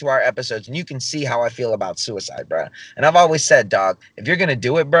back into our episodes and you can see how I feel about suicide, bro. And I've always said, dog, if you're going to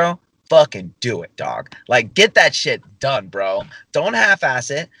do it, bro, fucking do it, dog. Like, get that shit done, bro. Don't half-ass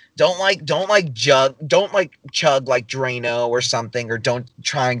it. Don't chug like Drano or something, or don't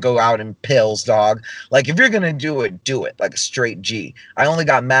try and go out in pills, dog. Like, if you're gonna do it like a straight G. I only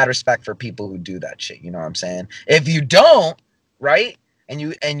got mad respect for people who do that shit. You know what I'm saying? If you don't, right, and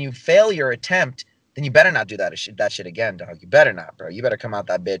you fail your attempt, then you better not do that shit again, dog. You better not, bro. You better come out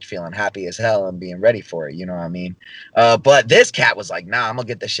that bitch feeling happy as hell and being ready for it. You know what I mean? But this cat was like, nah, I'm gonna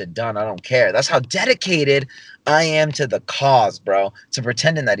get this shit done. I don't care. That's how dedicated I am to the cause, bro. To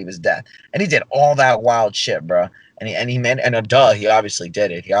pretending that he was dead, and he did all that wild shit, bro. And he obviously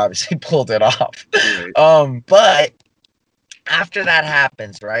did it. He obviously pulled it off. Right. But after that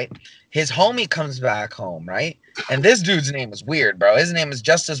happens, right? His homie comes back home, right? And this dude's name is weird, bro. His name is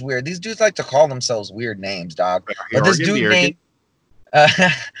just as weird. These dudes like to call themselves weird names, dog. But this dude named,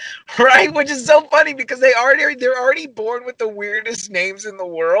 right? Which is so funny because they're already born with the weirdest names in the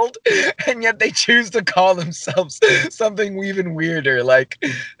world, and yet they choose to call themselves something even weirder. Like,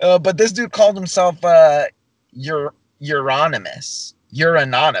 but this dude called himself Euronymous. You're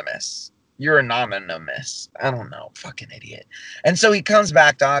anonymous. I don't know, fucking idiot. And so he comes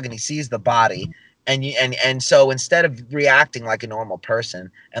back, dog, and he sees the body. And so instead of reacting like a normal person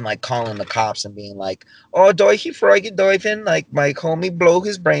and like calling the cops and being like, oh, Doichi Freuge Doifen, like my homie blow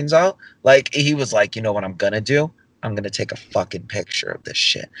his brains out, like he was like, you know what I'm gonna do? I'm gonna take a fucking picture of this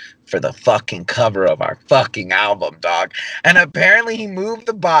shit for the fucking cover of our fucking album, dog. And apparently he moved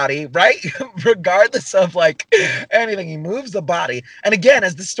the body, right? Regardless of like anything, he moves the body. And again,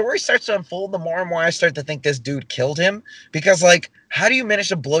 as the story starts to unfold, the more and more I start to think this dude killed him. Because like, how do you manage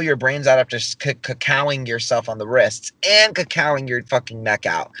to blow your brains out after cacaoing yourself on the wrists and cacaoing your fucking neck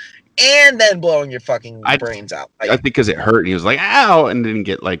out? And then blowing your fucking brains out. Like, I think because it hurt and he was like, ow, and didn't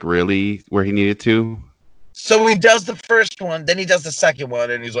get like really where he needed to. So he does the first one, then he does the second one,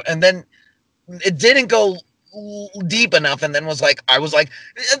 and then it didn't go deep enough, and then I was like,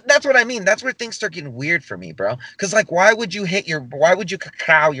 that's what I mean. That's where things start getting weird for me, bro. Because like, why would you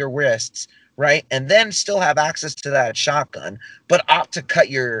cacao your wrists, right, and then still have access to that shotgun, but opt to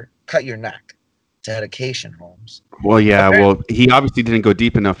cut your neck? Dedication, Holmes. Well, yeah. Well, he obviously didn't go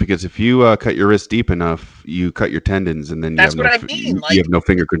deep enough because if you cut your wrist deep enough, you cut your tendons, and then you have no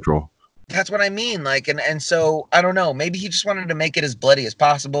finger control. That's what I mean. Like, and so I don't know. Maybe he just wanted to make it as bloody as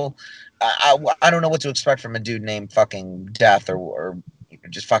possible. I don't know what to expect from a dude named fucking Death or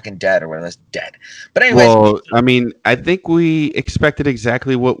just fucking dead or whatever. That's dead. But anyway. Well, I mean, I think we expected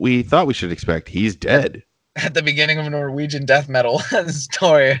exactly what we thought we should expect. He's dead. At the beginning of a Norwegian death metal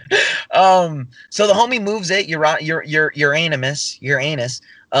story. So the homie moves it. Uranus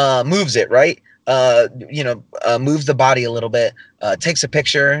moves it, right? Moves the body a little bit. Takes a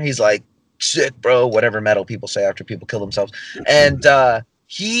picture. He's like, sick, bro, whatever metal people say after people kill themselves. And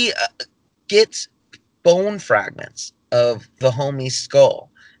he gets bone fragments of the homie's skull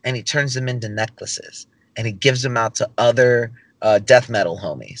and he turns them into necklaces and he gives them out to other death metal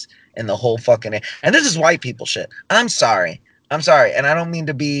homies in the whole fucking. And this is white people shit. I'm sorry, and I don't mean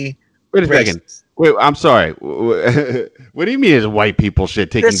to be. Wait a second. Wait, I'm sorry. What do you mean is white people shit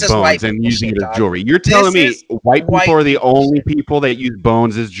taking bones and using it as jewelry? You're telling me white people are the only people that use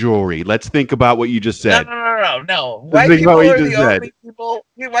bones as jewelry. Let's think about what you just said. No. White people are the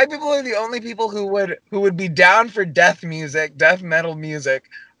only people who would be down for death metal music,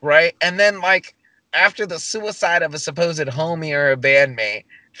 right? And then like after the suicide of a supposed homie or a bandmate,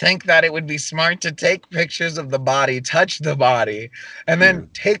 think that it would be smart to take pictures of the body, touch the body, and then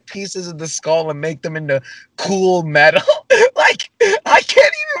take pieces of the skull and make them into cool metal. Like, I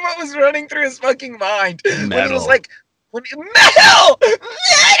can't even what was running through his fucking mind. Metal. When he was like, metal!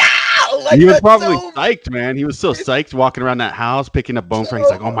 Like, he was probably psyched, man. He was so psyched walking around that house, picking up bone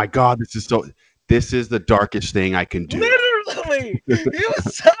fragments. He's like, oh my God, this is the darkest thing I can do. Literally. He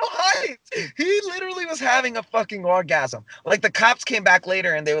was so hyped. He literally was having a fucking orgasm. Like, the cops came back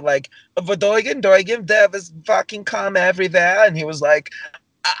later and they were like, Verdoigen, Dev is fucking come everywhere. And he was like,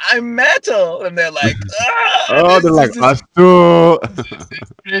 I'm metal, and they're like, Oh, they're like this is us too.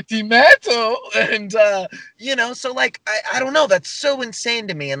 pretty metal, and so like I don't know, that's so insane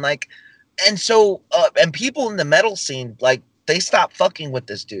to me, and like, and so and people in the metal scene like they stopped fucking with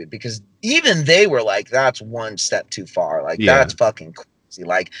this dude because even they were like, that's one step too far, like Yeah. that's fucking crazy.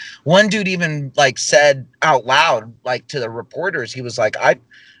 Like one dude even like said out loud like to the reporters, he was like,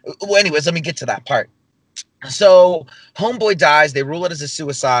 well, anyways, let me get to that part. So homeboy dies, they rule it as a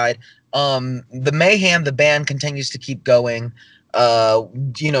suicide. The Mayhem, the band continues to keep going,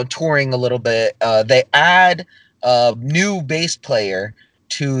 touring a little bit. They add a new bass player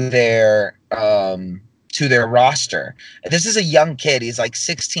to their roster. This is a young kid. He's like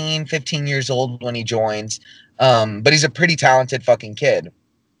 16, 15 years old when he joins. But he's a pretty talented fucking kid.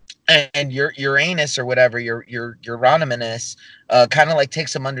 And your Uranus or whatever, your Euronymous, kind of like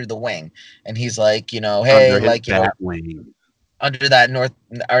takes him under the wing, and he's like, hey, Under his like, back wing. under that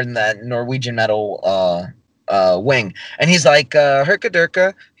Norwegian metal wing, and he's like,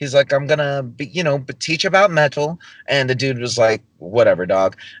 Herka he's like, I'm gonna be, teach about metal, and the dude was like, whatever,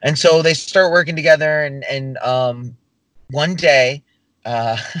 dog. And so they start working together, and one day,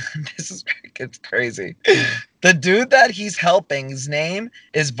 it's crazy. The dude that he's helping, his name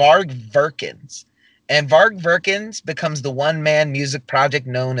is Varg Verkins. And Varg Verkins becomes the one-man music project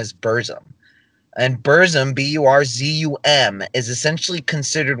known as Burzum. And Burzum, Burzum, is essentially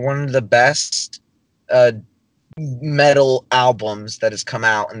considered one of the best metal albums that has come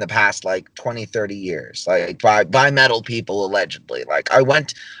out in the past like 20, 30 years, like by metal people, allegedly. Like I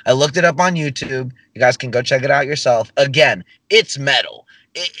looked it up on YouTube. You guys can go check it out yourself. Again, it's metal.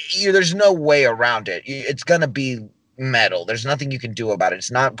 There's no way around it. It's gonna be metal. There's nothing you can do about it. It's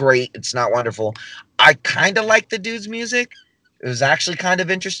not great. It's not wonderful. I kind of like the dude's music. It was actually kind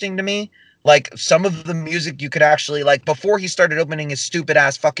of interesting to me. Like some of the music you could actually like before he started opening his stupid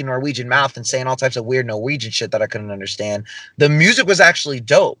ass fucking Norwegian mouth and saying all types of weird Norwegian shit that I couldn't understand. The music was actually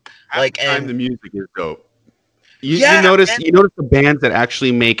dope. And the music is dope. You notice the bands that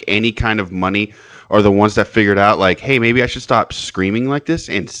actually make any kind of money are the ones that figured out like, hey, maybe I should stop screaming like this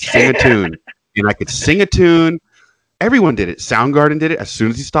and sing a tune. And I could sing a tune. Everyone did it. Soundgarden did it. As soon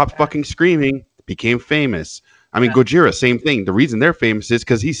as he stopped fucking screaming, became famous. I mean, Gojira, same thing. The reason they're famous is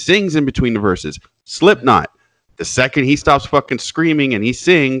because he sings in between the verses. Slipknot, the second he stops fucking screaming and he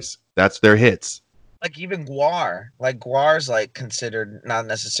sings, that's their hits. Like even Gwar. Like Gwar's like considered not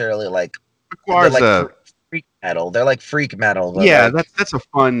necessarily like Gwar's like freak metal. They're like freak metal. Yeah, like, that's a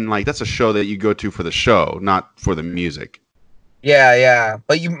fun, like that's a show that you go to for the show, not for the music. Yeah.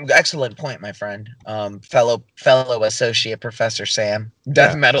 But excellent point, my friend. Fellow associate Professor Sam.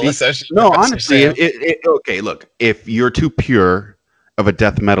 Death metal associate. No, Professor honestly, Sam. okay, look, if you're too pure of a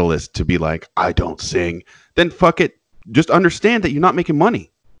death metalist to be like, I don't sing, then fuck it. Just understand that you're not making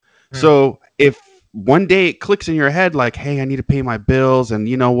money. So if one day it clicks in your head like, hey, I need to pay my bills, and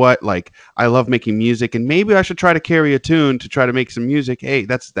you know what? Like, I love making music, and maybe I should try to carry a tune to try to make some music. Hey,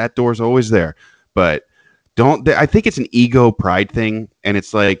 that door's always there. But I think it's an ego pride thing, and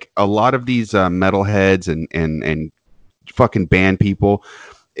it's like a lot of these metalheads and fucking band people,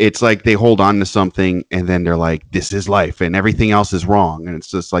 it's like they hold on to something and then they're like, this is life and everything else is wrong, and it's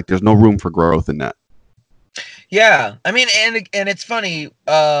just like there's no room for growth in that. Yeah, I mean, and it's funny,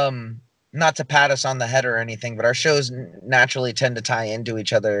 not to pat us on the head or anything, but our shows naturally tend to tie into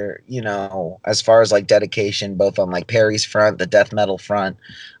each other, as far as like dedication, both on like Perry's front, the death metal front.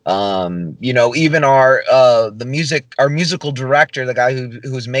 Even our musical director, the guy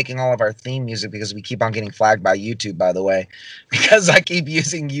who's making all of our theme music, because we keep on getting flagged by YouTube, by the way, because I keep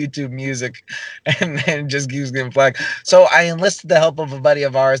using YouTube music and then just keeps getting flagged. So I enlisted the help of a buddy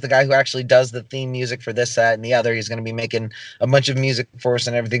of ours, the guy who actually does the theme music for this set and the other. He's going to be making a bunch of music for us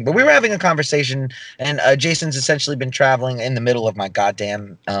and everything. But we were having a conversation, and Jason's essentially been traveling in the middle of my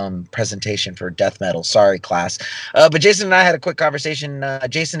goddamn presentation for death metal. Sorry, class. But Jason and I had a quick conversation.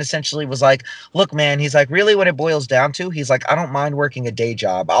 Jason essentially was like, look, man, he's like, really what it boils down to, he's like, I don't mind working a day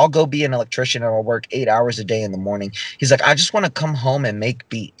job. I'll go be an electrician and I'll work 8 hours a day in the morning. He's like, I just want to come home and make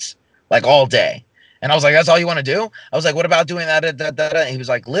beats like all day. And I was like, that's all you want to do? I was like, what about doing that? And he was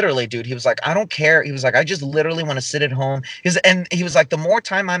like, literally, dude. He was like, I don't care. He was like, I just literally want to sit at home. And he was like, the more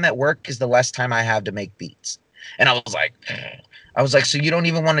time I'm at work is the less time I have to make beats. And I was like, so you don't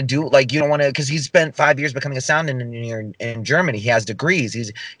even want to do, like, you don't want to, because he spent 5 years becoming a sound engineer in Germany. He has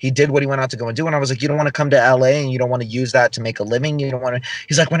degrees. He did what he went out to go and do. And I was like, you don't want to come to LA and you don't want to use that to make a living. You don't want to,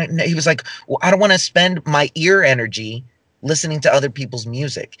 he was like, well, I don't want to spend my ear energy listening to other people's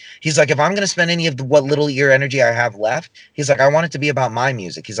music. He's like, if I'm going to spend any of what little ear energy I have left, he's like, I want it to be about my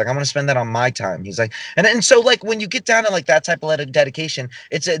music. He's like, I want to spend that on my time. He's like, and so like when you get down to like that type of dedication,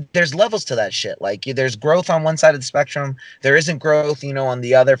 there's levels to that shit. Like there's growth on one side of the spectrum. There isn't growth, on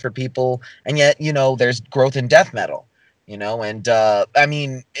the other for people. And yet, there's growth in death metal, and I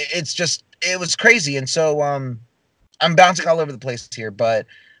mean, it was crazy. And so I'm bouncing all over the place here, but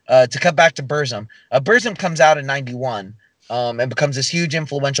to cut back to Burzum, Burzum comes out in 91 and becomes this huge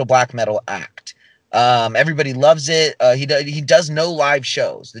influential black metal act. Everybody loves it. He does no live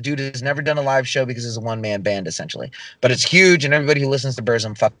shows. The dude has never done a live show because it's a one-man band essentially, but it's huge and everybody who listens to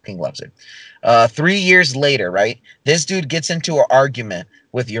Burzum fucking loves it. 3 years later, right, this dude gets into an argument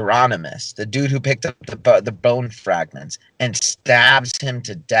with Euronymous, the dude who picked up the bone fragments, and stabs him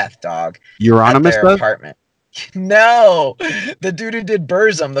to death, dog. Euronymous at their apartment. No, the dude who did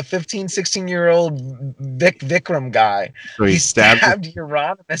Burzum, the 15, 16-year-old Vikram guy. So he stabbed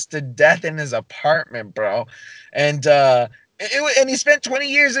Euronymous to death in his apartment, bro. And and he spent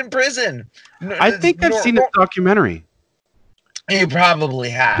 20 years in prison. I think I've seen a documentary. You probably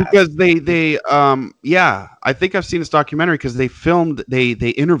have. Because I think I've seen this documentary because they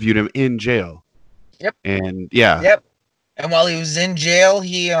interviewed him in jail. Yep. And yeah. Yep. And while he was in jail,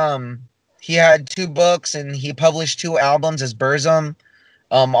 he had 2 books and he published 2 albums as Burzum,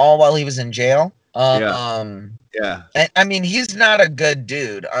 all while he was in jail. Yeah. I mean, he's not a good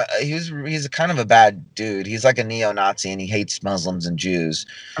dude. He's kind of a bad dude. He's like a neo-Nazi and he hates Muslims and Jews.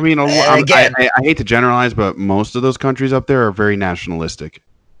 I mean, I hate to generalize, but most of those countries up there are very nationalistic.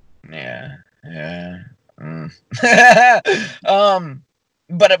 Yeah.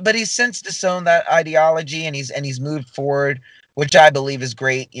 But he's since disowned that ideology and he's moved forward, which I believe is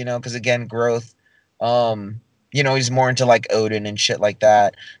great, because again, growth. He's more into like Odin and shit like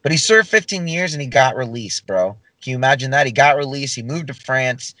that. But he served 15 years and he got released, bro. Can you imagine that? He got released. He moved to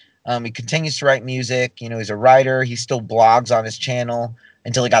France. He continues to write music. He's a writer. He still blogs on his channel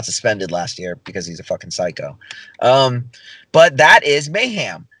until he got suspended last year because he's a fucking psycho. But that is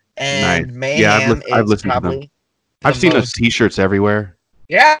Mayhem. And nice. Mayhem I've listened to them. I've seen those t-shirts everywhere.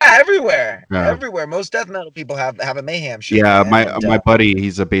 Yeah, everywhere. Everywhere. Most death metal people have a Mayhem shirt. Yeah, my buddy,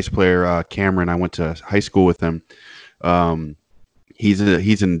 he's a bass player, Cameron. I went to high school with him. He's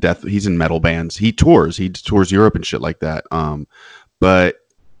in metal bands. He tours Europe and shit like that. But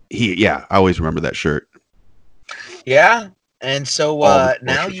I always remember that shirt. Yeah. And so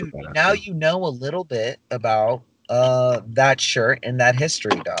now you know a little bit about that shirt and that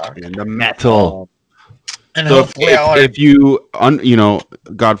history, dog. And the metal. And so if you,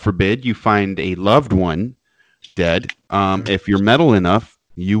 God forbid, you find a loved one dead, if you're metal enough,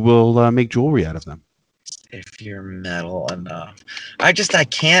 you will make jewelry out of them. If you're metal enough, I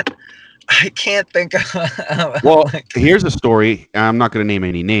can't think of. Well, here's a story. I'm not going to name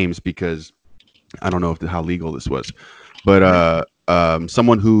any names because I don't know how legal this was, but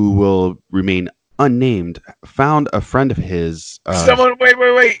someone who will remain unnamed found a friend of his. Someone,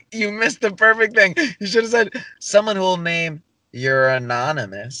 wait! You missed the perfect thing. You should have said someone who will name. You're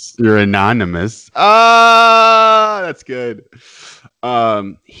anonymous. You're anonymous. Ah, that's good.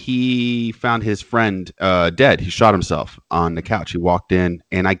 He found his friend dead. He shot himself on the couch. He walked in,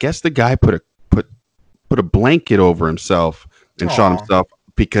 and I guess the guy put a blanket over himself and shot himself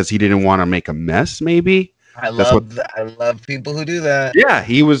because he didn't want to make a mess. Maybe. I love people who do that. Yeah,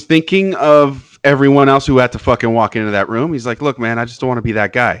 he was thinking of everyone else who had to fucking walk into that room. He's like, look, man, I just don't want to be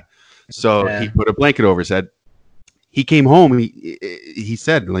that guy. So he put a blanket over his head. He came home. He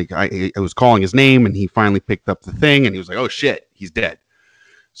said, like, I was calling his name, and he finally picked up the thing, and he was like, oh shit, he's dead.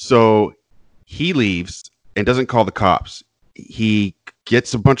 So he leaves and doesn't call the cops. He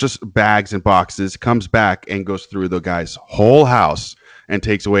gets a bunch of bags and boxes, comes back, and goes through the guy's whole house and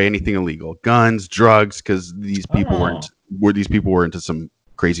takes away anything illegal, guns, drugs, because these people were into some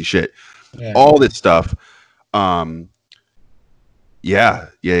crazy shit. Yeah. All this stuff. Yeah.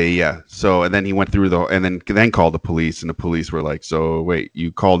 So, and then he went through and then called the police, and the police were like, so wait,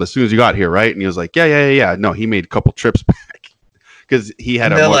 you called as soon as you got here, right? And he was like, yeah. No, he made a couple trips back because he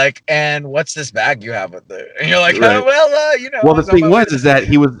had they're like, and what's this bag you have with there? And you're like, right. Well, the thing is that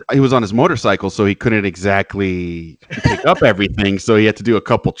he was on his motorcycle, so he couldn't exactly pick up everything, so he had to do a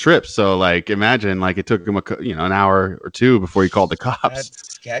couple trips. So, like, imagine, like, it took him an hour or two before he called the cops.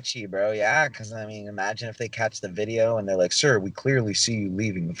 That's sketchy, bro. Yeah, because I mean, imagine if they catch the video and they're like, sir, we clearly see you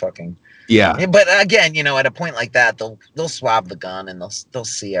leaving the fucking. Yeah. But again, at a point like that, they'll swab the gun and they'll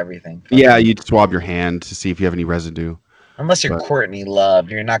see everything. Yeah, you'd swab your hand to see if you have any residue. Unless you're But- Courtney Love,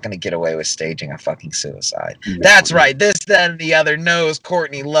 you're not going to get away with staging a fucking suicide. No, That's no. right. This, then, and the other knows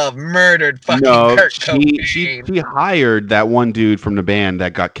Courtney Love murdered fucking No, Kurt she Cobain. hired that one dude from the band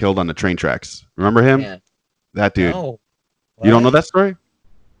that got killed on the train tracks. Remember him? Yeah. That dude. No. You don't know What? that story?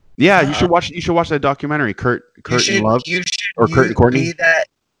 Yeah, you Uh-uh. should watch. You should watch that documentary, Kurt and Love, You should or Kurt and Courtney. be that.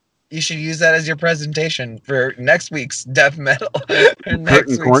 You should use that as your presentation for next week's death metal or next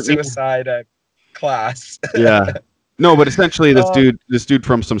week's Courtney? suicide class. Yeah. No, but essentially, this Oh. dude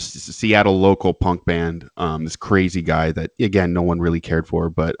from some Seattle local punk band, this crazy guy that again no one really cared for,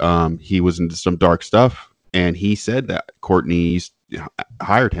 but he was into some dark stuff, and he said that Courtney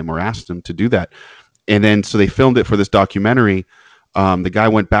hired him or asked him to do that, and then so they filmed it for this documentary. The guy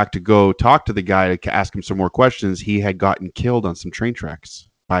went back to go talk to the guy to ask him some more questions. He had gotten killed on some train tracks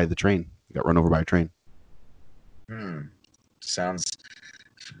by the train. He got run over by a train. Sounds.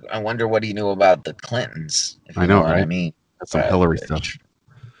 I wonder what he knew about the Clintons. If you I know, what I right? mean. That's some Hillary stuff.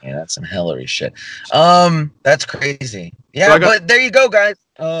 Yeah, that's some Hillary shit. That's crazy. Yeah, So I got- but there you go, guys.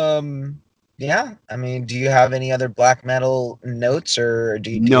 Yeah. I mean, do you have any other black metal notes, or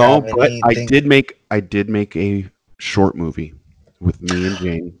do you No, have but I anything? did make a short movie with me and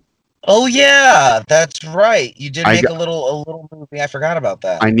Jane. Oh yeah, that's right. You did I make got- a little movie. I forgot about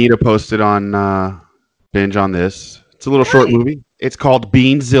that. I need to post it on Binge on this. It's a little short Right. movie. It's called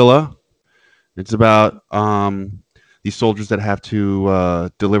Beanzilla. It's about these soldiers that have to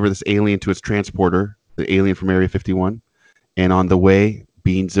deliver this alien to its transporter, the alien from Area 51. And on the way,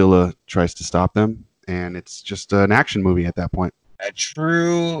 Beanzilla tries to stop them. And it's just an action movie at that point. A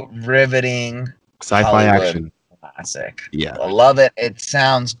true riveting Sci-fi Hollywood action. classic. Yeah. I love it. It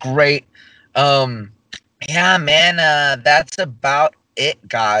sounds great. Yeah, man, that's about it,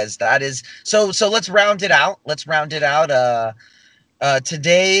 guys. That is so let's round it out.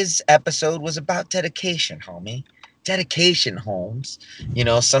 Today's episode was about dedication, homie. Dedication, Holmes. You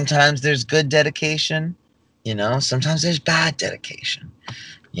know, sometimes there's good dedication, you know, sometimes there's bad dedication.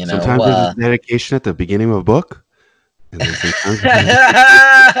 You know, Sometimes there's a dedication at the beginning of a book. And then sometimes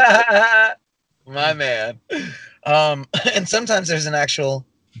my man. And sometimes there's an actual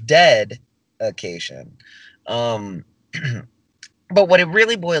dead occasion. But what it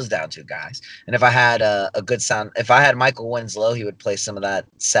really boils down to, guys, and if I had a good sound, if I had Michael Winslow, he would play some of that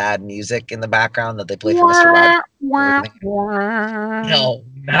sad music in the background that they play for Mr. Rogers. No,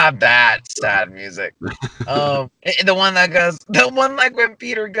 not that sad music. The one that goes, the one like when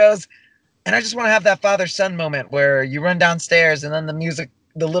Peter goes, and I just want to have that father-son moment where you run downstairs and then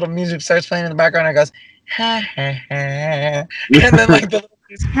the little music starts playing in the background and it goes, ha, ha, ha. And then like the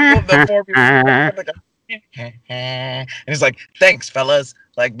four people like and he's like, thanks, fellas.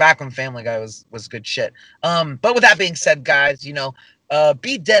 Like back when Family Guy was good shit. But with that being said, guys, you know,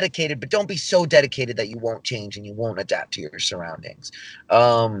 be dedicated, but don't be so dedicated that you won't change and you won't adapt to your surroundings.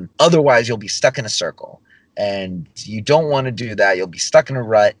 Otherwise, you'll be stuck in a circle, and you don't want to do that. You'll be stuck in a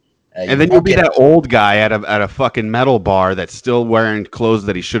rut. and then you'll be that old guy at a fucking metal bar that's still wearing clothes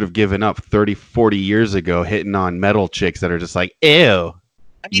that he should have given up 30, 40 years ago, hitting on metal chicks that are just like, ew.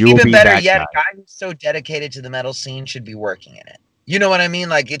 I mean, You'll even be better that yet, guy. a guy who's so dedicated to the metal scene should be working in it. You know what I mean?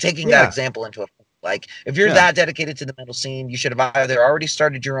 Like, you're taking Yeah. that example into a like, if you're Yeah. that dedicated to the metal scene, you should have either already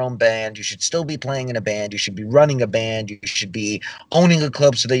started your own band, you should still be playing in a band, you should be running a band, you should be owning a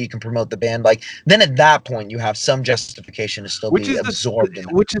club so that you can promote the band. Like, then at that point, you have some justification to still be absorbed in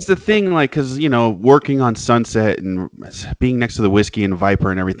that. Which is the thing, like, because, you know, working on Sunset and being next to the Whiskey and Viper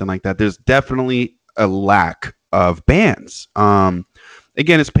and everything like that, there's definitely a lack of bands.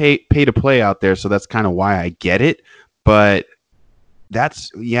 Again, it's pay to play out there, so that's kind of why I get it. But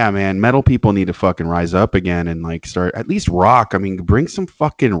that's, yeah, man, metal people need to fucking rise up again and like start at least rock. I mean, bring some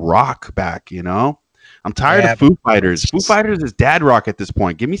fucking rock back, you know? I'm tired Yeah, of Foo Fighters. Foo Fighters is dad rock at this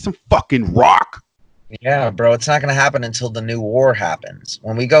point. Give me some fucking rock. Yeah, bro, it's not gonna happen until the new war happens.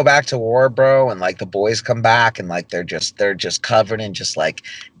 When we go back to war, bro, and like the boys come back and like they're just covered in just like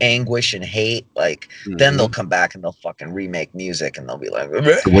anguish and hate, like then they'll come back and they'll fucking remake music and they'll be like,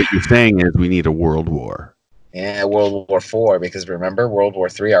 So what you're saying is we need a world war. yeah, World War IV, because remember World War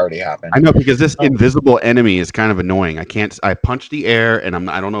III already happened. I know, because this invisible enemy is kind of annoying. I punch the air and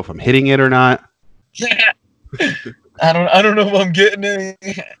I don't know if I'm hitting it or not. I don't know if I'm getting it.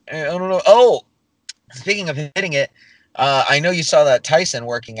 I don't know. Oh, speaking of hitting it, I know you saw that Tyson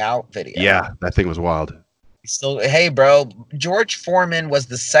working out video. Yeah, that thing was wild. So, hey, bro, George Foreman was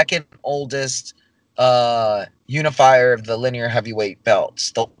the second oldest unifier of the linear heavyweight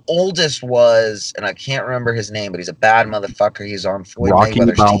belts. The oldest was, and I can't remember his name, but he's a bad motherfucker. He's on Floyd Rocky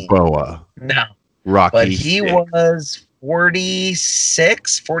Mayweather's team. Balboa. No, Rocky. but he Six. was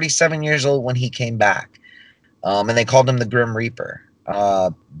 47 years old when he came back. and they called him the Grim Reaper.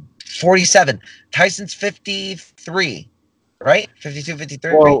 47. Tyson's 53, right? 52,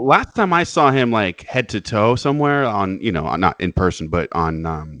 53. Well, last time I saw him like head to toe somewhere on, not in person, but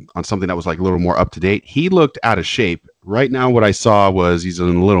on something that was like a little more up to date, he looked out of shape. Right now, what I saw was he's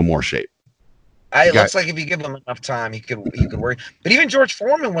in a little more shape. It looks like if you give him enough time, he could work. But even George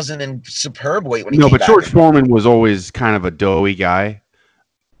Foreman wasn't in superb weight when he came back. George Foreman was always kind of a doughy guy.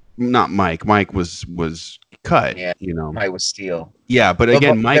 Not Mike. Mike was cut. Yeah, Mike was steel. Yeah, but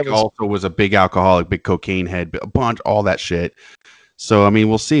again, Mike also was a big alcoholic, big cocaine head, a bunch, all that shit. So I mean,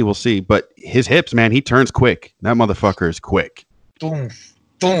 we'll see. But his hips, man, he turns quick. That motherfucker is quick. Boom,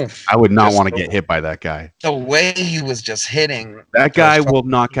 boom. I would not want to get hit by that guy. The way he was just hitting. That guy will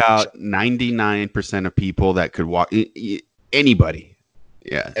knock out 99% of people that could walk. Anybody.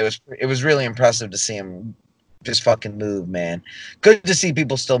 Yeah. It was really impressive to see him just fucking move, man. Good to see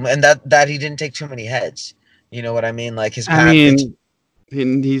people still, and that he didn't take too many heads. You know what I mean? Like his.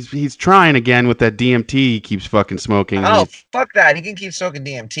 He's trying again with that DMT. He keeps fucking smoking. Oh, fuck that! He can keep smoking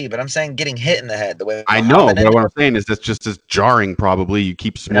DMT, but I'm saying getting hit in the head the way. I know, but what I'm saying is that's just as jarring. Probably you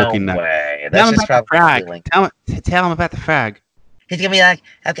keep smoking no that. Way. That's just probably Tell him about the frag. He's gonna be like,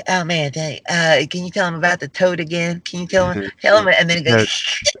 okay, oh man, dang, can you tell him about the toad again? Can you tell him? And then he goes,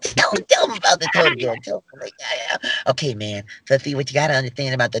 tell him about the toad again. Tell him, like, yeah. Okay, man. Fluffy, what you gotta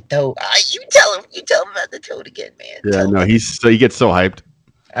understand about the toad? You tell him about the toad again, man. Yeah, no, he gets so hyped.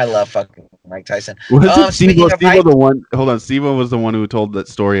 I love fucking Mike Tyson. Steve-O the one? Hold on, Steve-O was the one who told that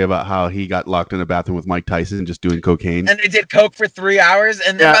story about how he got locked in a bathroom with Mike Tyson just doing cocaine. And they did coke for 3 hours,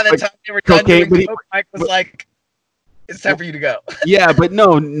 and then by the time they were done doing coke, Mike was like, "It's time for you to go." Yeah, but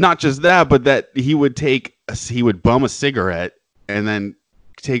no, not just that, but that he would bum a cigarette and then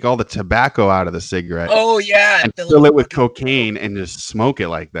take all the tobacco out of the cigarette. Oh yeah, and fill it with cocaine and just smoke it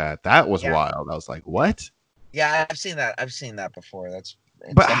like that. That was wild. I was like, what? Yeah, I've seen that before.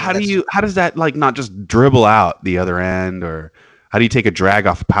 But how does that like not just dribble out the other end, or how do you take a drag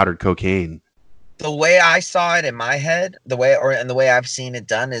off powdered cocaine? The way I saw it in my head, the way I've seen it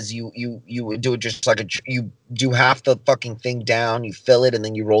done is you would do it just like you do half the fucking thing down, you fill it, and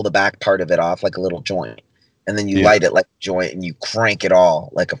then you roll the back part of it off like a little joint, and then you light it like a joint, and you crank it all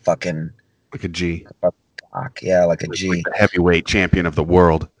like a fucking like a G. Yeah, like a G. Like the heavyweight champion of the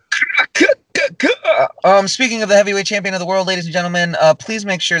world. Speaking of the heavyweight champion of the world, ladies and gentlemen, please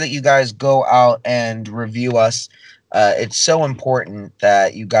make sure that you guys go out and review us. It's so important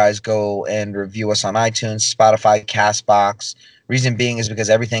that you guys go and review us on iTunes, Spotify, CastBox. Reason being is because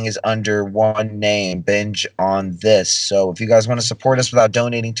everything is under one name, Binge on This. So if you guys want to support us without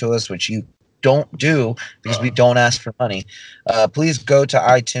donating to us, which you don't do because we don't ask for money, please go to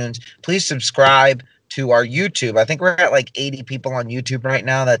iTunes. Please subscribe to our YouTube. I think we're at like 80 people on YouTube right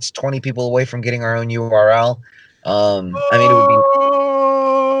now. That's 20 people away from getting our own URL. I mean, it would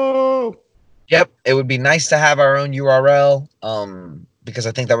be... Yep, it would be nice to have our own URL because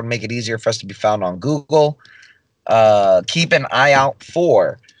I think that would make it easier for us to be found on Google. Keep an eye out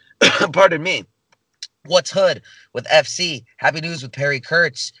for, pardon me, What's Hood with FC, Happy News with Perry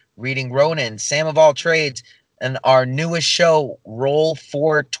Kurtz, Reading Ronin, Sam of All Trades, and our newest show, Roll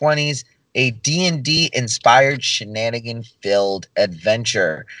 420s, a D&D inspired shenanigan-filled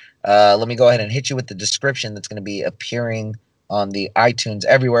adventure. Let me go ahead and hit you with the description that's going to be appearing on the iTunes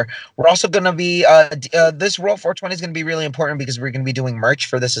everywhere. We're also going to be this Roll 420 is going to be really important because we're going to be doing merch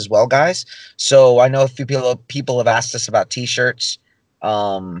for this as well, guys. So I know a few people have asked us about t-shirts.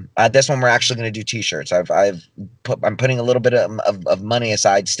 At this one, we're actually going to do t-shirts. I'm putting a little bit of money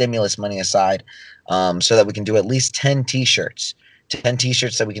aside, stimulus money aside, so that we can do at least 10 t-shirts. 10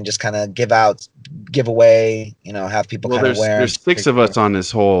 t-shirts that we can just kind of give away, have people kind of wear. There's 6 of us on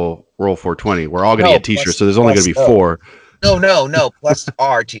this whole Roll 420. We're all going to get t-shirts, so there's only going to be 4. No, plus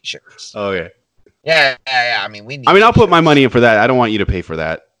our t-shirts. Okay. Yeah. I mean, I'll put my money in for that. I don't want you to pay for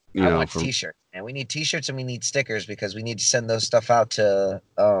that. I want t-shirts, and we need t-shirts and we need stickers because we need to send those stuff out to.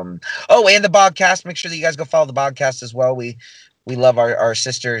 And the podcast. Make sure that you guys go follow the podcast as well. We love our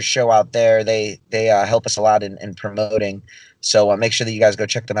sister show out there. They help us a lot in promoting. So make sure that you guys go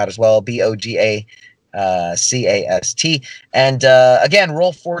check them out as well. BOGACAST. And again,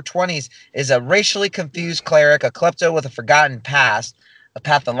 Roll 420s is a racially confused cleric, a klepto with a forgotten past, a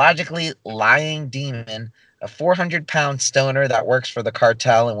pathologically lying demon, a 400-pound stoner that works for the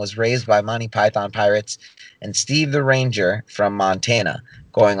cartel and was raised by Monty Python pirates, and Steve the Ranger from Montana,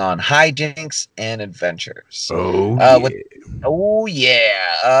 going on hijinks and adventures. With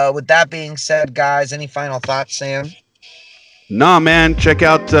that being said, guys, any final thoughts, Sam? Nah, man. Check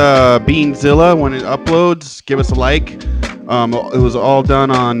out Beanzilla when it uploads. Give us a like. It was all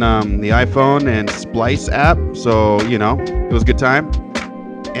done on the iPhone and Splice app, so it was a good time.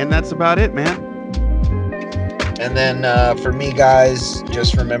 And that's about it, man. And then for me, guys,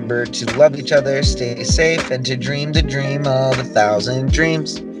 just remember to love each other, stay safe, and to dream the dream of 1,000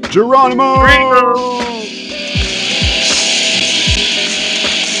 dreams. Geronimo!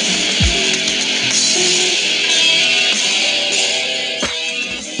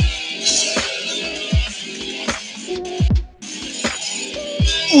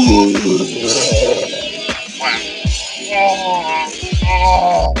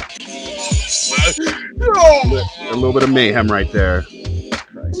 A little bit of mayhem right there.